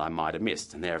things that I might have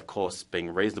missed. And they're, of course, being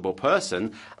a reasonable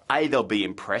person, A, they'll be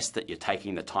impressed that you're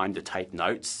taking the time to take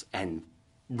notes and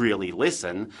really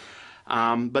listen.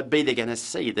 But B, they're going to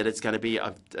see that it's going to be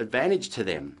of advantage to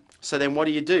them. So then what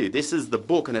do? This is the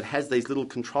book, and it has these little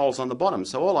controls on the bottom.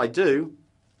 So all I do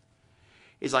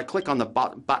is I click on the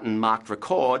button marked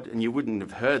record, and you wouldn't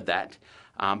have heard that,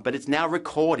 but it's now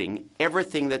recording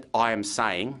everything that I am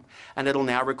saying, and it'll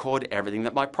now record everything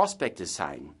that my prospect is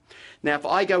saying. Now, if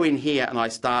I go in here and I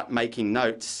start making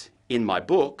notes in my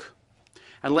book,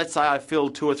 and let's say I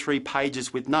fill 2 or 3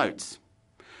 pages with notes,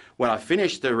 when I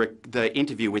finish the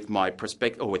interview with my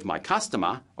prospect or with my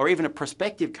customer, or even a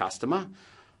prospective customer,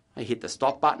 I hit the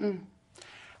stop button,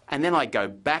 and then I go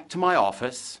back to my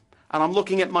office, and I'm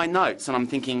looking at my notes, and I'm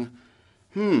thinking,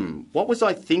 what was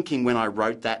I thinking when I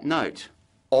wrote that note?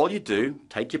 All you do,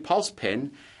 take your Pulse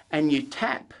pen, and you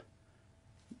tap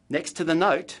next to the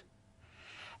note,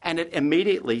 and it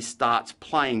immediately starts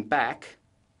playing back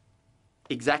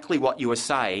exactly what you were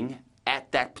saying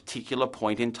at that particular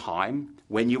point in time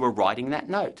when you were writing that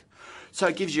note. So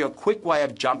it gives you a quick way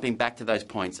of jumping back to those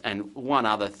points. And one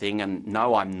other thing, and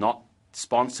no, I'm not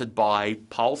sponsored by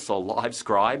Pulse or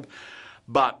LiveScribe,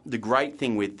 but the great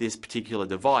thing with this particular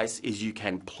device is you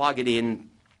can plug it in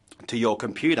to your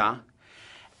computer,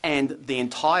 and the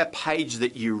entire page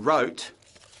that you wrote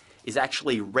is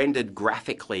actually rendered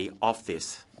graphically off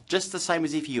this. Just the same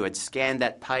as if you had scanned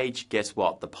that page. Guess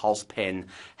what? The Pulse pen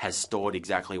has stored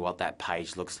exactly what that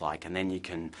page looks like, and then you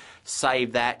can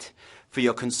save that. For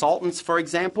your consultants, for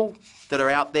example, that are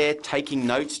out there taking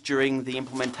notes during the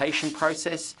implementation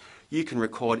process, you can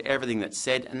record everything that's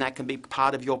said, and that can be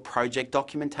part of your project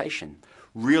documentation.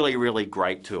 Really, really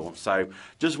great tool. So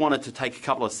just wanted to take a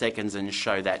couple of seconds and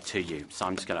show that to you. So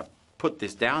I'm just going to put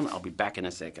this down. I'll be back in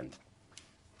a second.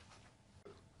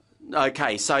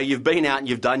 Okay, so you've been out and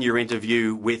you've done your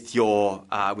interview with your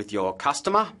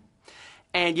customer,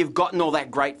 and you've gotten all that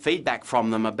great feedback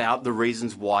from them about the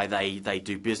reasons why they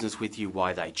do business with you,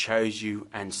 why they chose you,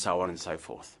 and so on and so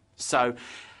forth. So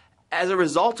as a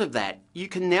result of that, you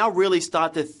can now really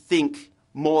start to think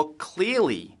more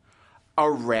clearly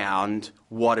around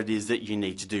what it is that you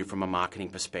need to do from a marketing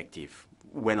perspective.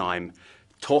 When I'm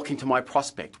talking to my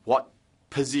prospect, what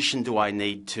position do I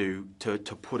need to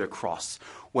put across?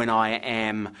 When I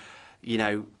am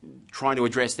trying to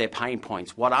address their pain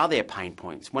points. What are their pain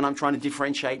points? When I'm trying to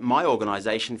differentiate my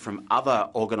organisation from other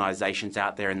organisations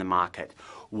out there in the market,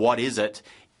 what is it,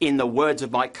 in the words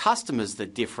of my customers,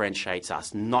 that differentiates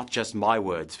us, not just my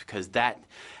words? Because that,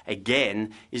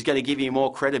 again, is going to give you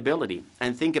more credibility.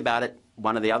 And think about it,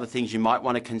 one of the other things you might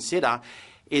want to consider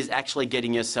is actually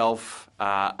getting yourself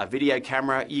a video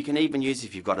camera. You can even use,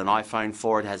 if you've got an iPhone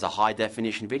 4, it has a high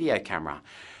definition video camera.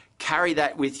 Carry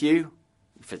that with you.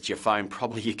 If it's your phone,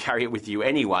 probably you carry it with you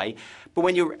anyway. But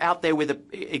when you're out there with an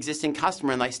existing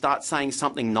customer and they start saying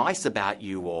something nice about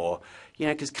you, or,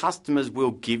 because customers will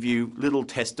give you little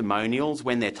testimonials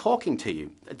when they're talking to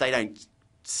you. They don't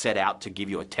set out to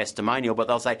give you a testimonial, but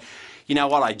they'll say, you know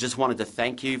what, I just wanted to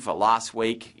thank you for last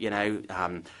week.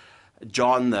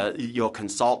 John, your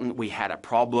consultant, we had a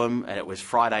problem, and it was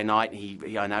Friday night.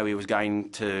 I know he was going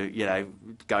to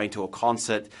a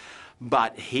concert,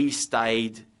 but he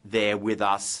stayed there with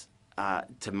us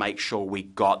to make sure we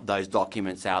got those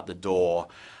documents out the door,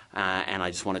 and I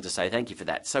just wanted to say thank you for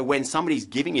that. So when somebody's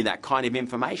giving you that kind of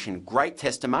information, great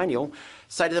testimonial,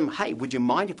 say to them, hey, would you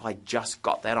mind if I just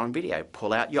got that on video?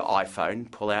 Pull out your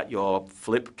iPhone, pull out your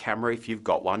flip camera if you've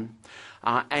got one,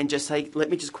 and just say,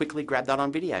 let me just quickly grab that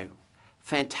on video.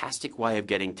 Fantastic way of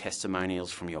getting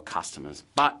testimonials from your customers.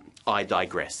 But I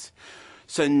digress.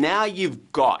 So now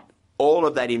you've got all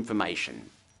of that information.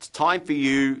 It's time for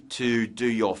you to do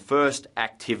your first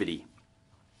activity.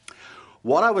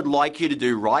 What I would like you to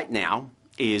do right now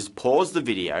is pause the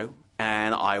video,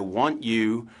 and I want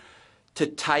you to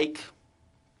take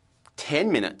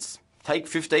 10 minutes. Take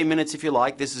 15 minutes if you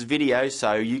like. This is video,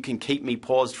 so you can keep me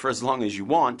paused for as long as you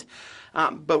want.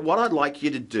 But what I'd like you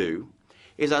to do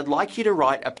is I'd like you to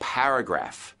write a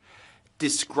paragraph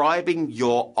describing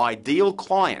your ideal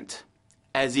client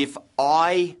as if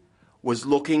I was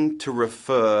looking to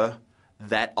refer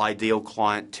that ideal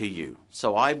client to you.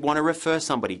 So I want to refer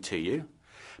somebody to you,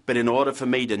 but in order for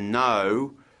me to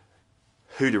know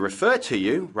who to refer to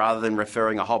you, rather than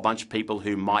referring a whole bunch of people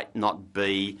who might not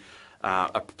be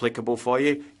applicable for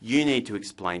you, you need to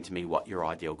explain to me what your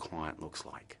ideal client looks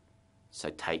like. So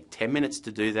take 10 minutes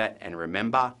to do that, and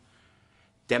remember,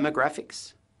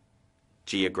 demographics,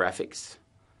 geographics,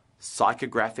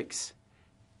 psychographics,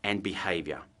 and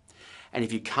behaviour. And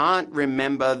if you can't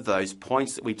remember those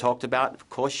points that we talked about, of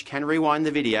course you can rewind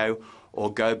the video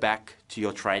or go back to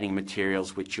your training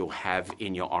materials, which you'll have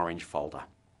in your orange folder.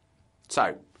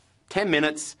 So, 10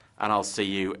 minutes, and I'll see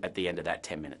you at the end of that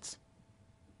 10 minutes.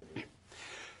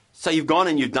 So you've gone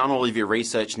and you've done all of your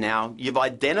research now. You've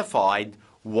identified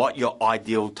what your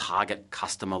ideal target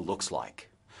customer looks like.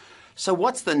 So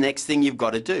what's the next thing you've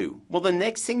got to do? Well, the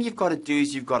next thing you've got to do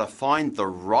is you've got to find the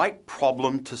right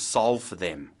problem to solve for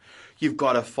them. You've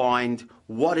got to find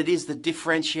what it is that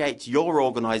differentiates your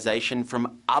organisation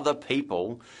from other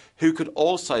people who could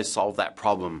also solve that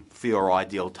problem for your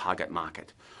ideal target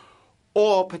market.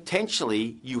 Or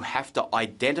potentially you have to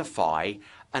identify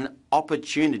an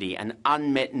opportunity, an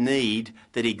unmet need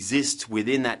that exists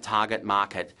within that target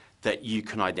market that you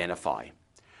can identify.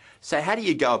 So how do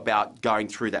you go about going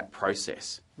through that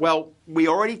process? Well, we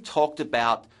already talked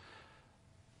about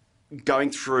going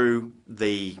through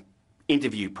the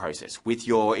interview process with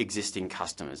your existing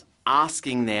customers,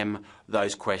 asking them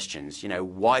those questions. You know,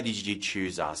 why did you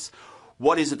choose us?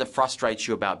 What is it that frustrates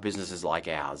you about businesses like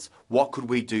ours? What could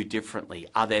we do differently?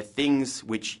 Are there things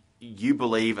which you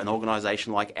believe an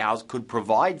organisation like ours could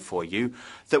provide for you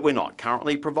that we're not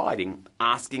currently providing?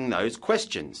 Asking those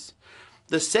questions.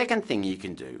 The second thing you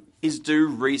can do is do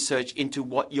research into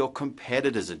what your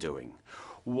competitors are doing.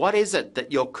 What is it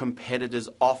that your competitors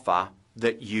offer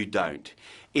that you don't?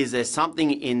 Is there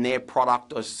something in their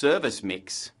product or service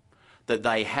mix that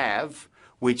they have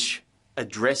which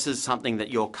addresses something that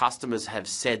your customers have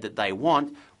said that they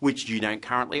want, which you don't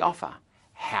currently offer?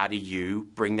 How do you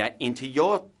bring that into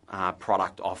your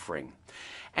product offering?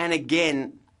 And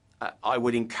again, I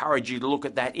would encourage you to look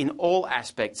at that in all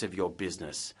aspects of your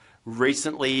business.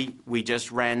 Recently, we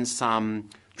just ran some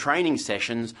training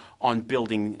sessions on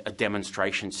building a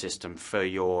demonstration system for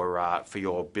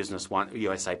your Business One,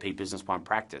 your SAP Business One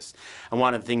practice. And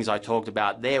one of the things I talked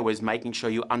about there was making sure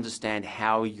you understand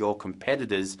how your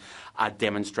competitors are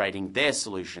demonstrating their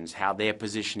solutions, how they're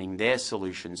positioning their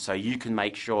solutions, so you can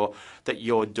make sure that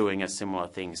you're doing a similar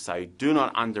thing. So do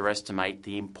not underestimate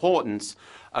the importance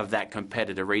of that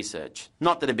competitor research.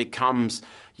 Not that it becomes,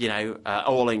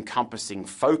 all-encompassing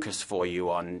focus for you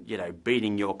on,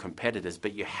 beating your competitors,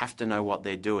 but you have to know what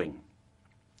they're doing.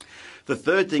 The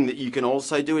third thing that you can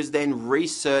also do is then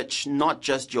research not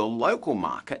just your local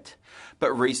market,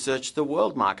 but research the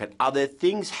world market. Are there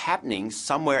things happening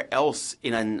somewhere else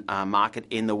in a market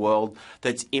in the world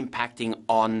that's impacting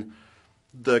on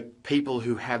the people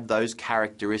who have those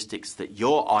characteristics that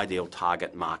your ideal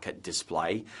target market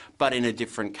display, but in a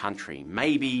different country?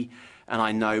 Maybe, and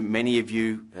I know many of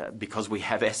you, because we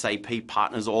have SAP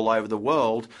partners all over the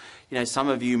world, some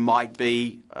of you might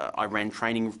be, I ran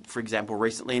training, for example,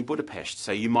 recently in Budapest.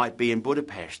 So you might be in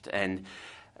Budapest and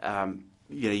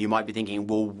you might be thinking,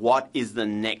 well, what is the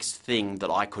next thing that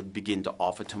I could begin to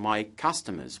offer to my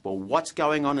customers? Well, what's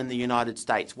going on in the United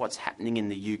States? What's happening in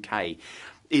the UK?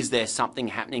 Is there something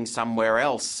happening somewhere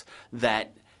else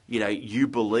that you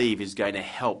believe is going to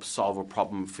help solve a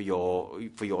problem for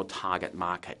your target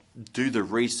market? Do the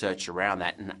research around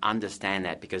that and understand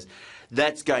that, because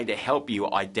that's going to help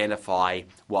you identify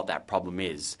what that problem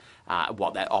is,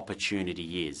 what that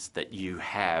opportunity is that you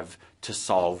have to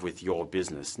solve with your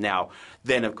business. Now,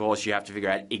 then of course you have to figure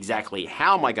out exactly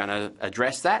how am I going to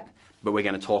address that, but we're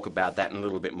going to talk about that in a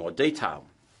little bit more detail.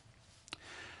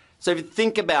 So if you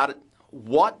think about it,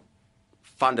 what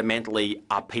fundamentally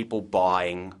are people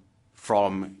buying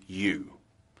from you?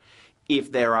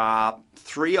 If there are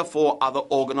 3 or 4 other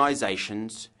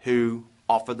organisations who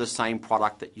offer the same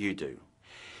product that you do,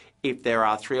 if there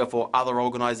are 3 or 4 other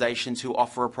organisations who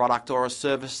offer a product or a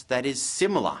service that is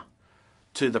similar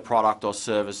to the product or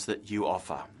service that you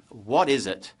offer, what is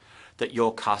it that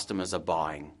your customers are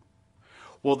buying?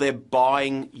 Well, they're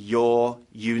buying your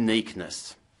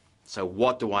uniqueness. So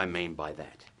what do I mean by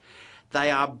that? They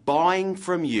are buying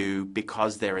from you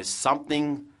because there is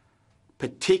something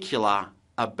particular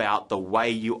about the way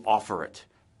you offer it.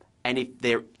 And if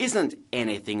there isn't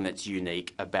anything that's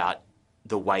unique about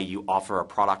the way you offer a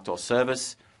product or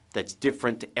service that's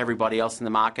different to everybody else in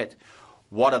the market,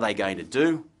 what are they going to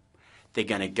do? They're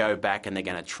going to go back and they're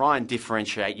going to try and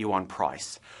differentiate you on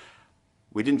price.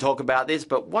 We didn't talk about this,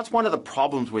 but what's one of the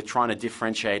problems with trying to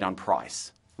differentiate on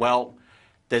price? Well,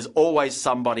 there's always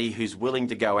somebody who's willing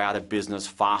to go out of business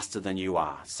faster than you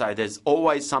are. So there's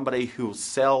always somebody who will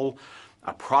sell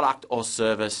a product or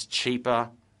service cheaper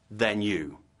than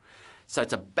you. So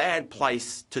it's a bad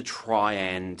place to try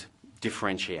and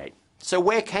differentiate. So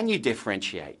where can you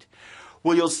differentiate?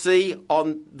 Well, you'll see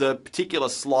on the particular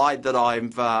slide that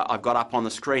I've got up on the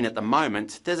screen at the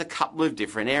moment, there's a couple of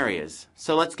different areas.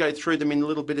 So let's go through them in a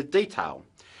little bit of detail.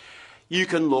 You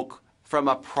can look from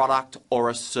a product or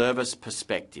a service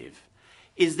perspective.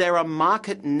 Is there a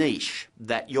market niche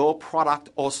that your product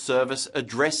or service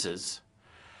addresses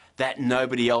that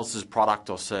nobody else's product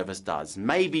or service does?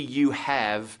 Maybe you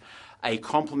have a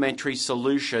complementary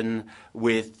solution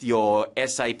with your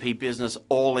SAP Business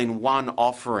all-in-one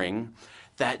offering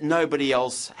that nobody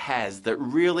else has, that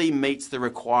really meets the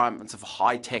requirements of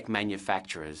high-tech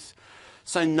manufacturers.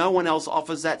 So no one else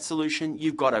offers that solution.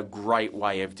 You've got a great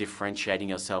way of differentiating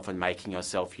yourself and making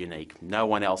yourself unique. No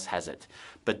one else has it.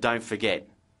 But don't forget,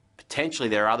 potentially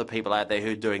there are other people out there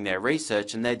who are doing their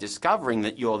research and they're discovering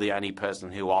that you're the only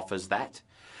person who offers that.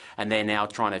 And they're now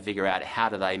trying to figure out how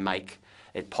do they make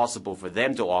it possible for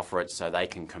them to offer it so they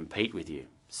can compete with you.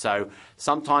 So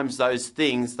sometimes those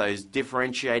things, those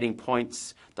differentiating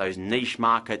points, those niche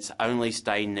markets only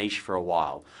stay niche for a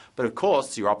while. But of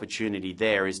course, your opportunity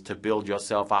there is to build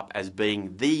yourself up as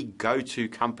being the go-to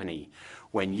company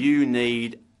when you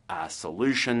need a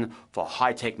solution for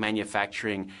high-tech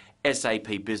manufacturing.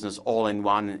 SAP Business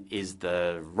All-in-One is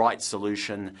the right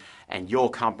solution, and your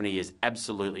company is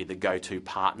absolutely the go-to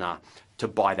partner to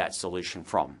buy that solution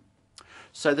from.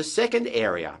 So the second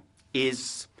area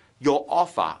is your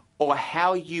offer, or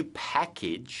how you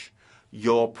package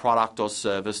your product or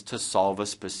service to solve a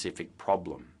specific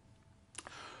problem.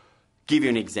 Give you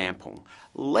an example.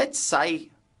 Let's say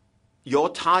your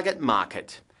target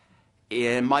market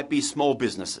might be small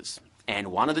businesses.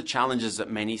 And one of the challenges that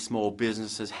many small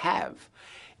businesses have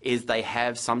is they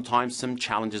have sometimes some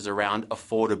challenges around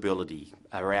affordability,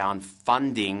 around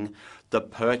funding the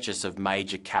purchase of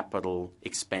major capital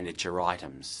expenditure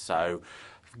items. So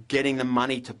getting the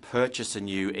money to purchase a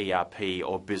new ERP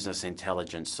or business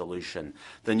intelligence solution,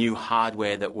 the new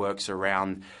hardware that works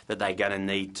around that they're going to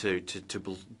need to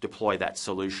deploy that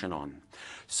solution on.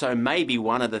 So maybe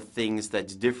one of the things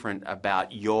that's different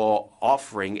about your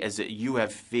offering is that you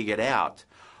have figured out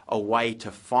a way to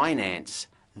finance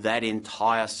that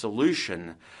entire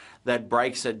solution that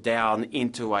breaks it down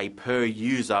into a per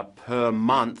user, per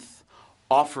month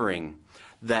offering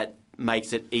that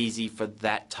makes it easy for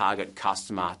that target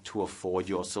customer to afford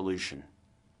your solution.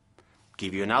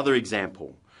 Give you another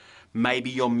example. Maybe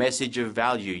your message of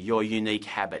value, your unique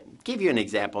habit. Give you an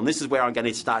example, and this is where I'm going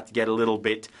to start to get a little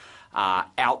bit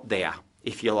out there,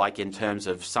 if you like, in terms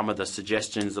of some of the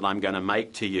suggestions that I'm going to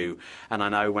make to you. And I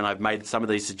know when I've made some of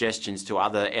these suggestions to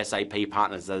other SAP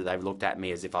partners, they've looked at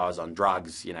me as if I was on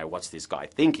drugs. You know, what's this guy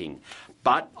thinking?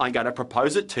 But I'm going to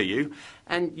propose it to you,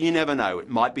 and you never know. It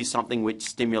might be something which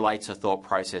stimulates a thought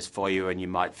process for you, and you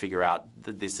might figure out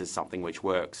that this is something which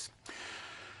works.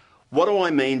 What do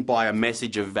I mean by a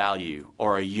message of value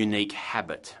or a unique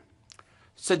habit?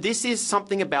 So this is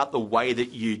something about the way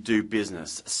that you do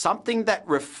business, something that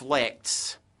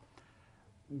reflects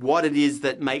what it is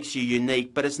that makes you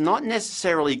unique, but it's not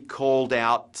necessarily called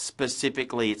out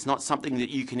specifically. It's not something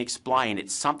that you can explain.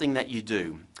 It's something that you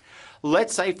do.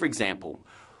 Let's say, for example,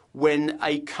 when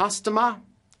a customer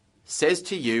says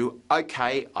to you,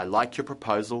 okay, I like your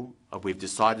proposal, we've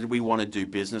decided we want to do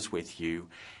business with you,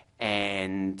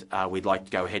 and we'd like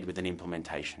to go ahead with an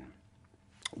implementation.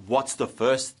 What's the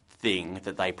first thing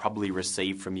that they probably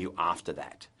receive from you after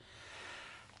that?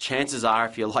 Chances are,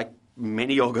 if you're like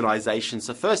many organisations,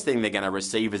 the first thing they're going to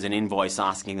receive is an invoice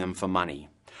asking them for money.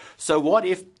 So what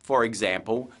if, for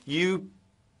example, you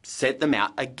sent them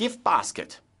out a gift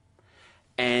basket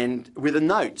and with a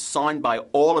note signed by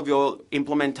all of your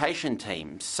implementation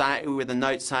team, with a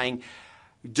note saying,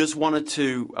 just wanted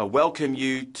to welcome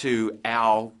you to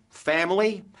our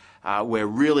family. We're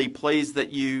really pleased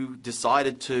that you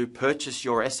decided to purchase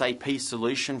your SAP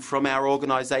solution from our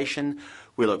organisation.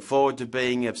 We look forward to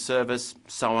being of service,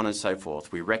 so on and so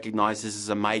forth. We recognise this is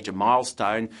a major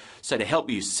milestone. So to help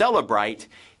you celebrate,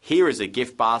 here is a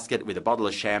gift basket with a bottle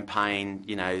of champagne,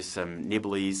 you know, some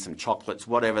nibblies, some chocolates,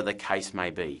 whatever the case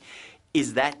may be.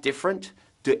 Is that different?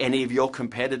 Do any of your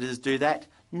competitors do that?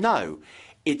 No.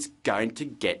 It's going to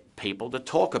get people to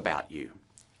talk about you.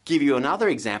 Give you another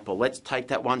example. Let's take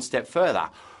that one step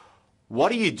further.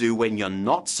 What do you do when you're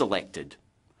not selected?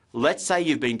 Let's say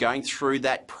you've been going through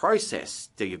that process,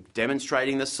 you're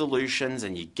demonstrating the solutions,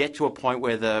 and you get to a point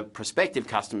where the prospective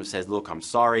customer says, look, I'm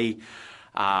sorry,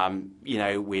 you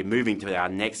know, we're moving to our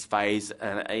next phase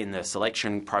in the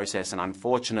selection process, and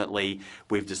unfortunately,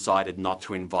 we've decided not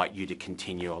to invite you to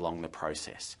continue along the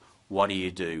process. What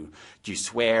do? Do you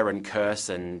swear and curse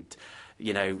and,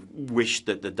 you know, wish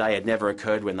that the day had never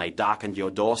occurred when they darkened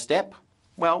your doorstep?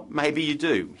 Well, maybe you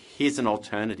do. Here's an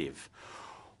alternative.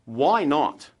 Why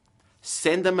not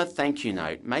send them a thank you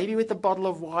note, maybe with a bottle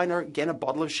of wine or again a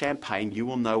bottle of champagne? You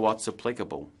will know what's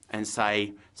applicable, and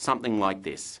say something like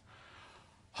this.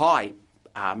 Hi,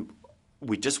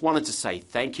 we just wanted to say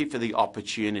thank you for the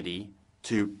opportunity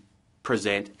to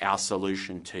present our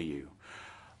solution to you.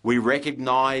 We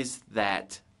recognise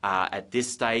that at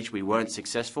this stage we weren't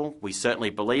successful. We certainly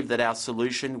believe that our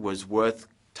solution was worth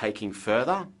taking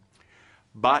further,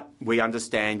 but we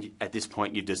understand at this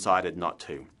point you've decided not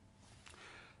to.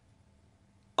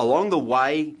 Along the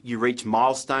way, you reach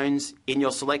milestones in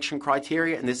your selection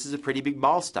criteria, and this is a pretty big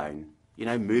milestone,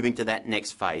 moving to that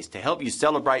next phase. To help you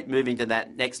celebrate moving to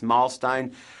that next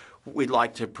milestone, we'd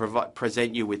like to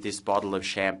present you with this bottle of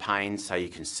champagne so you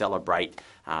can celebrate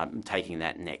taking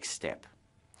that next step.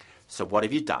 So what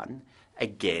have you done?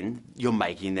 Again, you're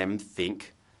making them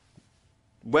think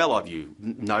well of you.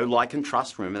 Know, like, and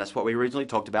trust. Remember, that's what we originally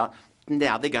talked about.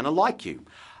 Now they're going to like you.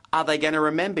 Are they going to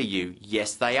remember you?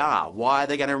 Yes, they are. Why are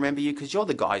they going to remember you? Because you're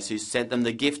the guys who sent them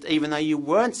the gift even though you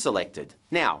weren't selected.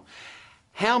 Now,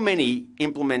 how many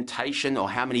implementation or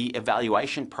how many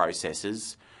evaluation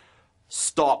processes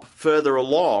stop further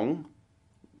along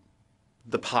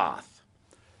the path?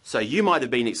 So you might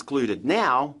have been excluded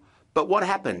now, but what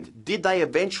happened? Did they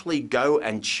eventually go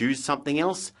and choose something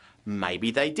else?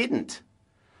 Maybe they didn't.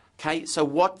 Okay, so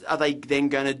what are they then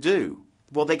going to do?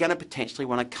 Well, they're going to potentially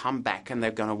want to come back and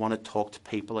they're going to want to talk to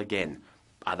people again.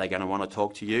 Are they going to want to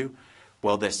talk to you?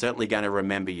 Well, they're certainly going to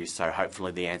remember you, so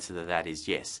hopefully the answer to that is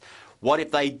yes. What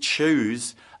if they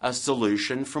choose a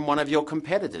solution from one of your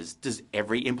competitors? Does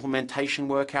every implementation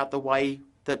work out the way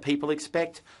that people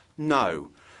expect?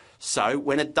 No. So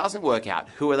when it doesn't work out,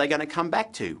 who are they going to come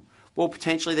back to? Well,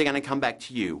 potentially they're going to come back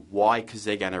to you. Why? Because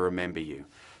they're going to remember you.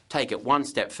 Take it one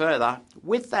step further.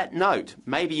 With that note,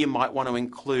 maybe you might want to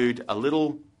include a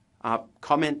little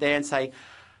comment there and say,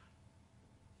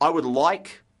 I would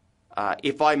like,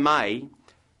 if I may,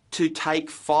 to take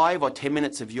 5 or 10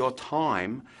 minutes of your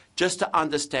time just to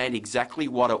understand exactly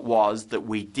what it was that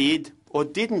we did or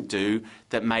didn't do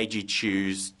that made you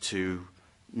choose to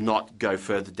not go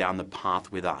further down the path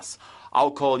with us.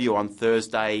 I'll call you on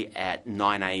Thursday at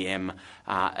 9 a.m.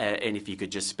 And if you could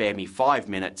just spare me 5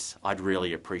 minutes, I'd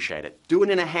really appreciate it. Do it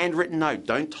in a handwritten note.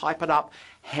 Don't type it up.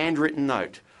 Handwritten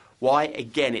note. Why?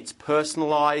 Again, it's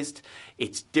personalised,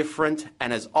 it's different,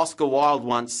 and as Oscar Wilde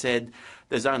once said,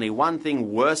 there's only one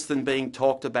thing worse than being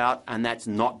talked about, and that's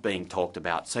not being talked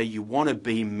about. So you want to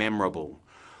be memorable.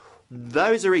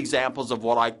 Those are examples of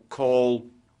what I call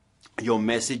your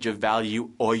message of value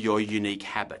or your unique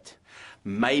habit.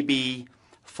 Maybe,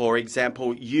 for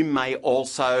example, you may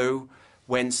also,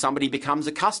 when somebody becomes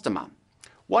a customer,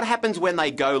 what happens when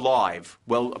they go live?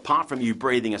 Well, apart from you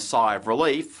breathing a sigh of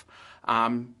relief,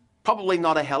 probably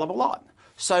not a hell of a lot.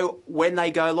 So when they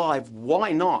go live,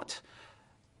 why not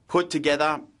put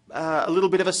together a little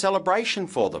bit of a celebration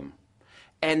for them?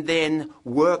 And then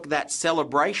work that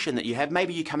celebration that you have.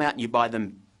 Maybe you come out and you buy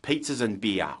them pizzas and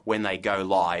beer when they go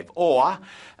live. Or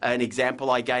an example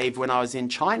I gave when I was in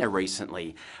China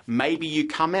recently, maybe you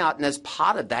come out and as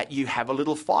part of that you have a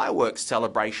little fireworks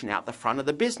celebration out the front of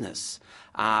the business.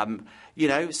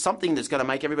 Something that's going to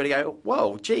make everybody go,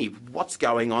 whoa, gee, what's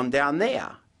going on down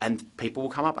there? And people will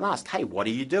come up and ask, hey, what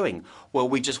are you doing? Well,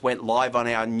 we just went live on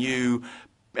our new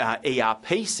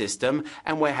ERP system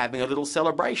and we're having a little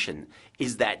celebration.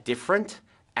 Is that different?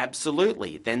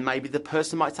 Absolutely. Then maybe the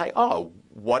person might say, oh,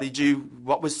 what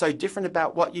was so different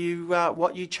about what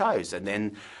you chose? And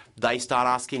then they start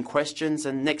asking questions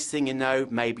and next thing you know,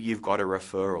 maybe you've got a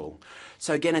referral.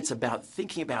 So again, it's about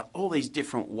thinking about all these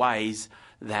different ways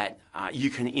that you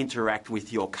can interact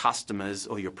with your customers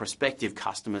or your prospective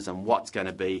customers and what's going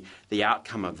to be the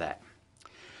outcome of that.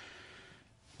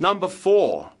 Number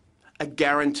 4, a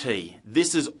guarantee.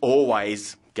 This is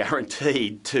always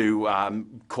guaranteed to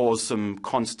cause some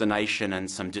consternation and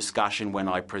some discussion when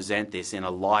I present this in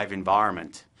a live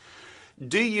environment.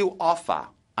 Do you offer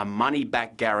a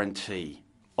money-back guarantee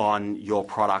on your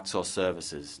products or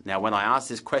services? Now, when I ask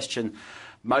this question,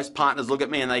 most partners look at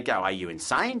me and they go, are you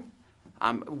insane?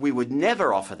 We would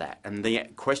never offer that. And the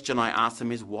question I ask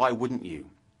them is, why wouldn't you?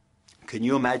 Can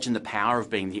you imagine the power of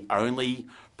being the only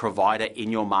provider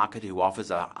in your market who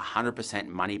offers a 100%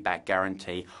 money-back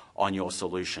guarantee on your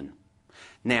solution?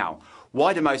 Now,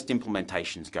 why do most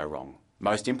implementations go wrong?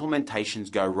 Most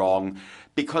implementations go wrong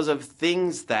because of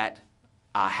things that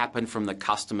happen from the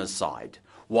customer's side.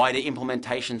 Why do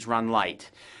implementations run late?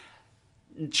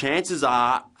 Chances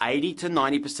are 80 to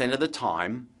 90% of the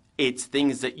time, it's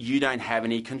things that you don't have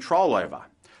any control over.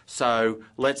 So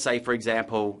let's say, for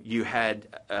example, you had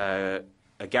a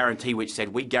guarantee which said,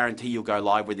 we guarantee you'll go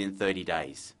live within 30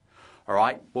 days. All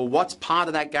right, well, what's part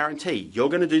of that guarantee? You're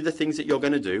going to do the things that you're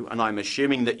going to do, and I'm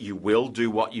assuming that you will do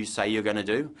what you say you're going to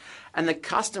do. And the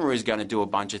customer is going to do a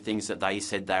bunch of things that they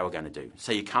said they were going to do.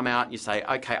 So you come out and you say,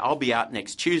 okay, I'll be out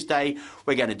next Tuesday.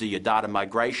 We're going to do your data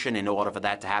migration. In order for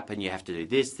that to happen, you have to do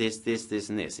this, this, this, this,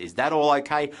 and this. Is that all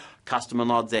okay? Customer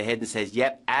nods their head and says,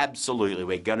 yep, absolutely.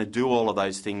 We're going to do all of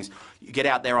those things. You get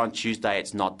out there on Tuesday,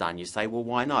 it's not done. You say, well,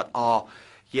 why not? Oh,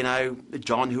 you know,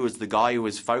 John, who was the guy who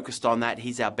was focused on that,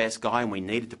 he's our best guy and we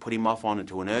needed to put him off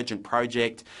onto an urgent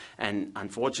project. And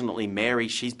unfortunately, Mary,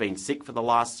 she's been sick for the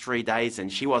last 3 days and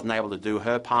she wasn't able to do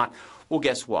her part. Well,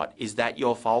 guess what? Is that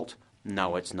your fault?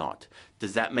 No, it's not.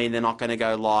 Does that mean they're not going to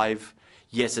go live?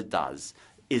 Yes, it does.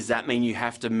 Does that mean you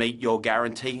have to meet your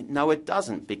guarantee? No, it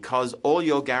doesn't, because all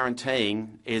you're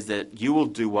guaranteeing is that you will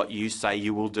do what you say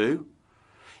you will do.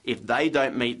 If they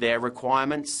don't meet their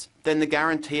requirements, then the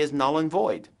guarantee is null and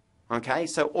void. Okay,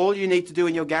 so all you need to do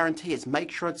in your guarantee is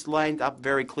make sure it's lined up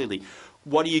very clearly.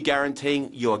 What are you guaranteeing?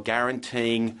 You're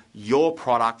guaranteeing your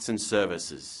products and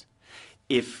services.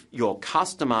 If your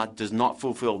customer does not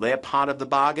fulfill their part of the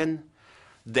bargain,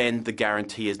 then the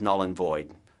guarantee is null and void.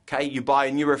 Okay, you buy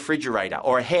a new refrigerator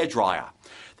or a hairdryer.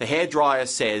 The hairdryer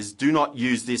says, do not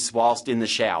use this whilst in the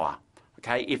shower.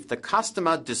 Okay, if the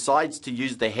customer decides to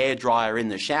use the hairdryer in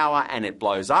the shower and it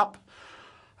blows up,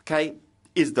 okay,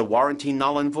 is the warranty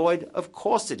null and void? Of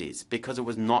course it is, because it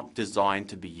was not designed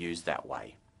to be used that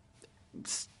way.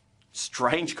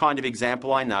 Strange kind of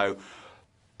example, I know,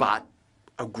 but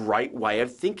a great way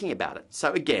of thinking about it.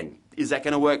 So again, is that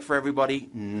going to work for everybody?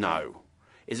 No.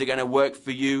 Is it going to work for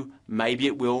you? Maybe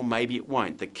it will, maybe it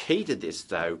won't. The key to this,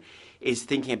 though, is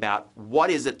thinking about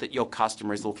what is it that your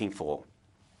customer is looking for.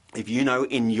 If you know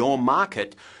in your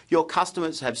market, your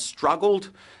customers have struggled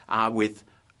with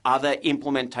other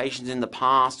implementations in the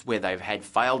past where they've had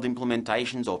failed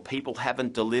implementations or people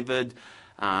haven't delivered,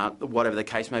 whatever the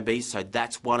case may be. So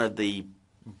that's one of the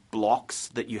blocks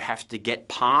that you have to get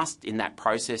past in that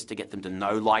process to get them to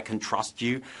know, like, and trust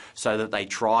you so that they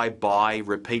try, buy,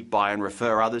 repeat buy, and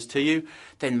refer others to you.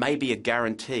 Then maybe a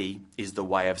guarantee is the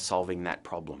way of solving that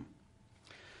problem.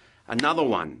 Another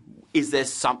one, is there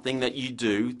something that you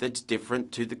do that's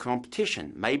different to the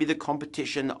competition? Maybe the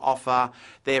competition offer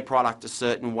their product a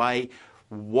certain way.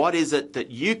 What is it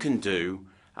that you can do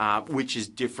which is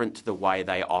different to the way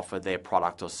they offer their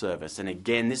product or service? And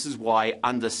again, this is why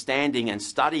understanding and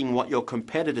studying what your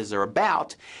competitors are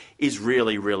about is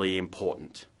really, really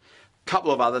important. A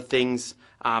couple of other things,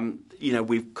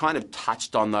 we've kind of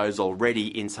touched on those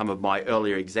already in some of my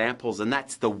earlier examples, and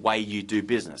that's the way you do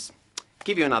business. I'll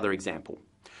give you another example.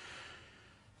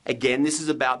 Again, this is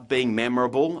about being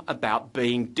memorable, about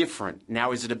being different.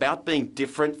 Now, is it about being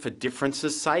different for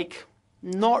difference's sake?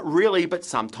 Not really, but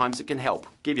sometimes it can help.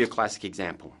 I'll give you a classic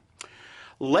example.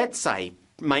 Let's say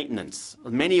maintenance.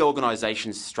 Many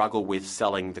organisations struggle with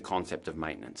selling the concept of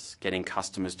maintenance, getting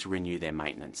customers to renew their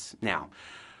maintenance. Now,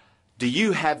 do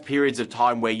you have periods of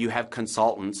time where you have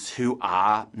consultants who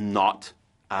are not,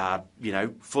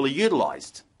 fully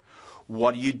utilised?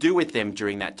 What do you do with them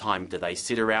during that time? Do they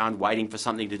sit around waiting for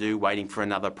something to do, waiting for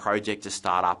another project to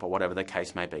start up, or whatever the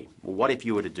case may be? Well, what if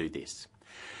you were to do this?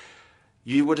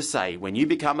 You were to say, when you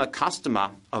become a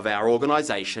customer of our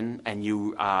organisation and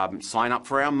you sign up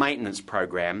for our maintenance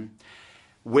program,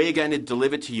 we're going to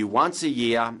deliver to you once a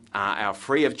year our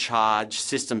free of charge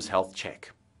systems health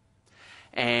check.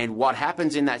 And what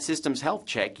happens in that systems health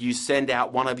check, you send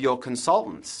out one of your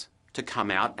consultants to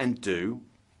come out and do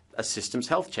a systems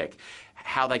health check.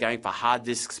 How are they going for hard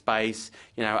disk space?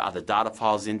 Are the data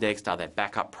files indexed? Are their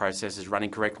backup processes running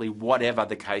correctly? Whatever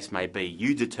the case may be,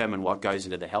 you determine what goes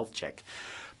into the health check.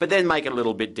 But then make it a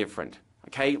little bit different.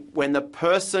 Okay, when the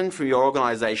person from your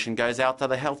organisation goes out to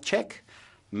the health check,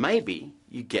 maybe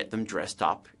you get them dressed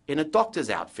up in a doctor's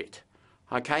outfit.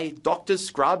 Okay, doctor's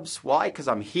scrubs. Why? Because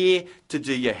I'm here to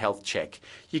do your health check.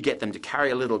 You get them to carry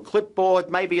a little clipboard,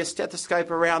 maybe a stethoscope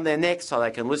around their neck so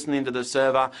they can listen into the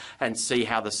server and see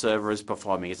how the server is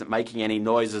performing. Is it making any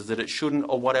noises that it shouldn't,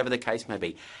 or whatever the case may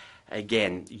be?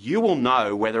 Again, you will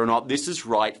know whether or not this is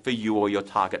right for you or your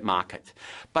target market.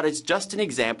 But it's just an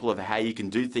example of how you can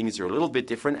do things that are a little bit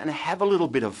different and have a little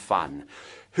bit of fun.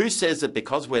 Who says that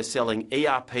because we're selling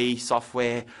ERP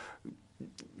software,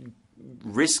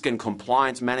 risk and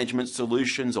compliance management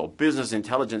solutions, or business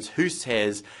intelligence, who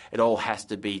says it all has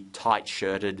to be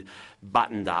tight-shirted,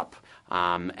 buttoned up,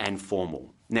 and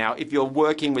formal? Now, if you're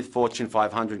working with Fortune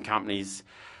 500 companies,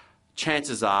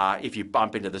 chances are if you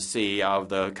bump into the CEO of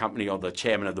the company or the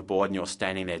chairman of the board and you're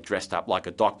standing there dressed up like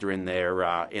a doctor in their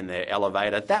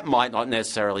elevator, that might not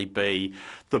necessarily be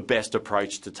the best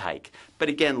approach to take. But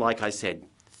again, like I said,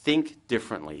 think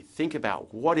differently. Think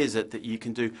about what is it that you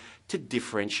can do to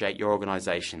differentiate your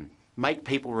organisation. Make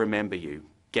people remember you.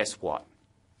 Guess what?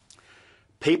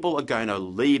 People are going to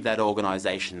leave that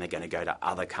organisation. They're going to go to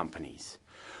other companies.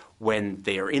 When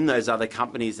they're in those other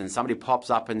companies and somebody pops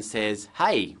up and says,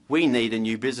 hey, we need a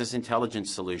new business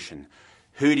intelligence solution,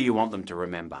 who do you want them to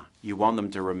remember? You want them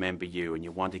to remember you, and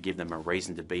you want to give them a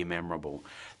reason to be memorable.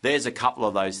 There's a couple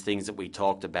of those things that we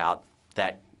talked about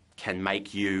that can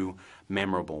make you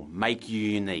memorable, make you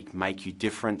unique, make you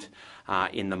different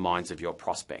in the minds of your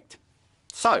prospect.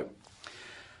 So,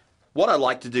 what I'd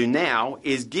like to do now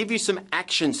is give you some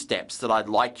action steps that I'd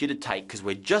like you to take, because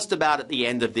we're just about at the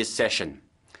end of this session.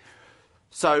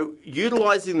 So,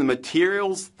 utilising the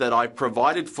materials that I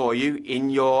provided for you in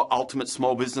your Ultimate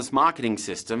Small Business Marketing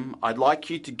System, I'd like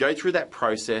you to go through that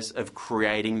process of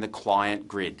creating the client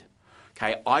grid.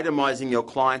 Okay, itemising your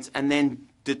clients and then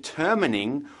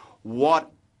determining what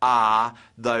are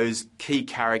those key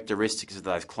characteristics of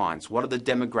those clients. What are the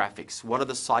demographics? What are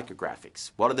the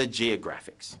psychographics? What are the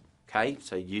geographics? Okay,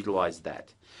 so utilise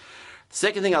that. The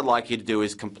second thing I'd like you to do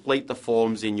is complete the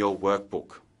forms in your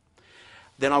workbook.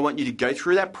 Then I want you to go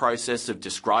through that process of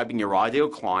describing your ideal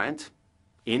client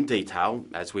in detail,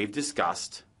 as we've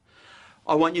discussed.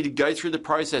 I want you to go through the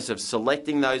process of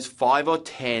selecting those 5 or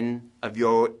 10 of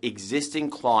your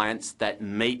existing clients that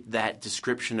meet that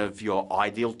description of your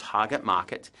ideal target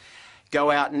market. Go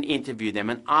out and interview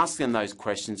them and ask them those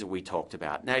questions that we talked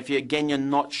about. Now, if you're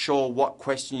not sure what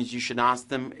questions you should ask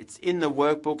them, it's in the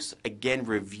workbooks. Again,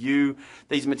 review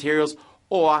these materials.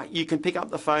 Or you can pick up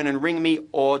the phone and ring me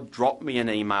or drop me an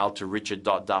email to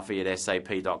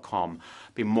richard.duffy@sap.com.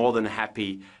 Be more than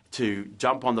happy to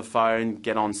jump on the phone,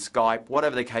 get on Skype,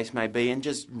 whatever the case may be, and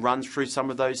just run through some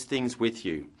of those things with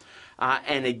you.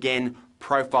 And again,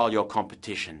 profile your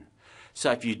competition.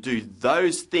 So if you do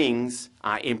those things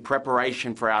in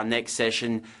preparation for our next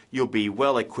session, you'll be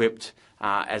well equipped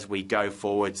as we go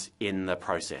forwards in the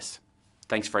process.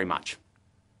 Thanks very much.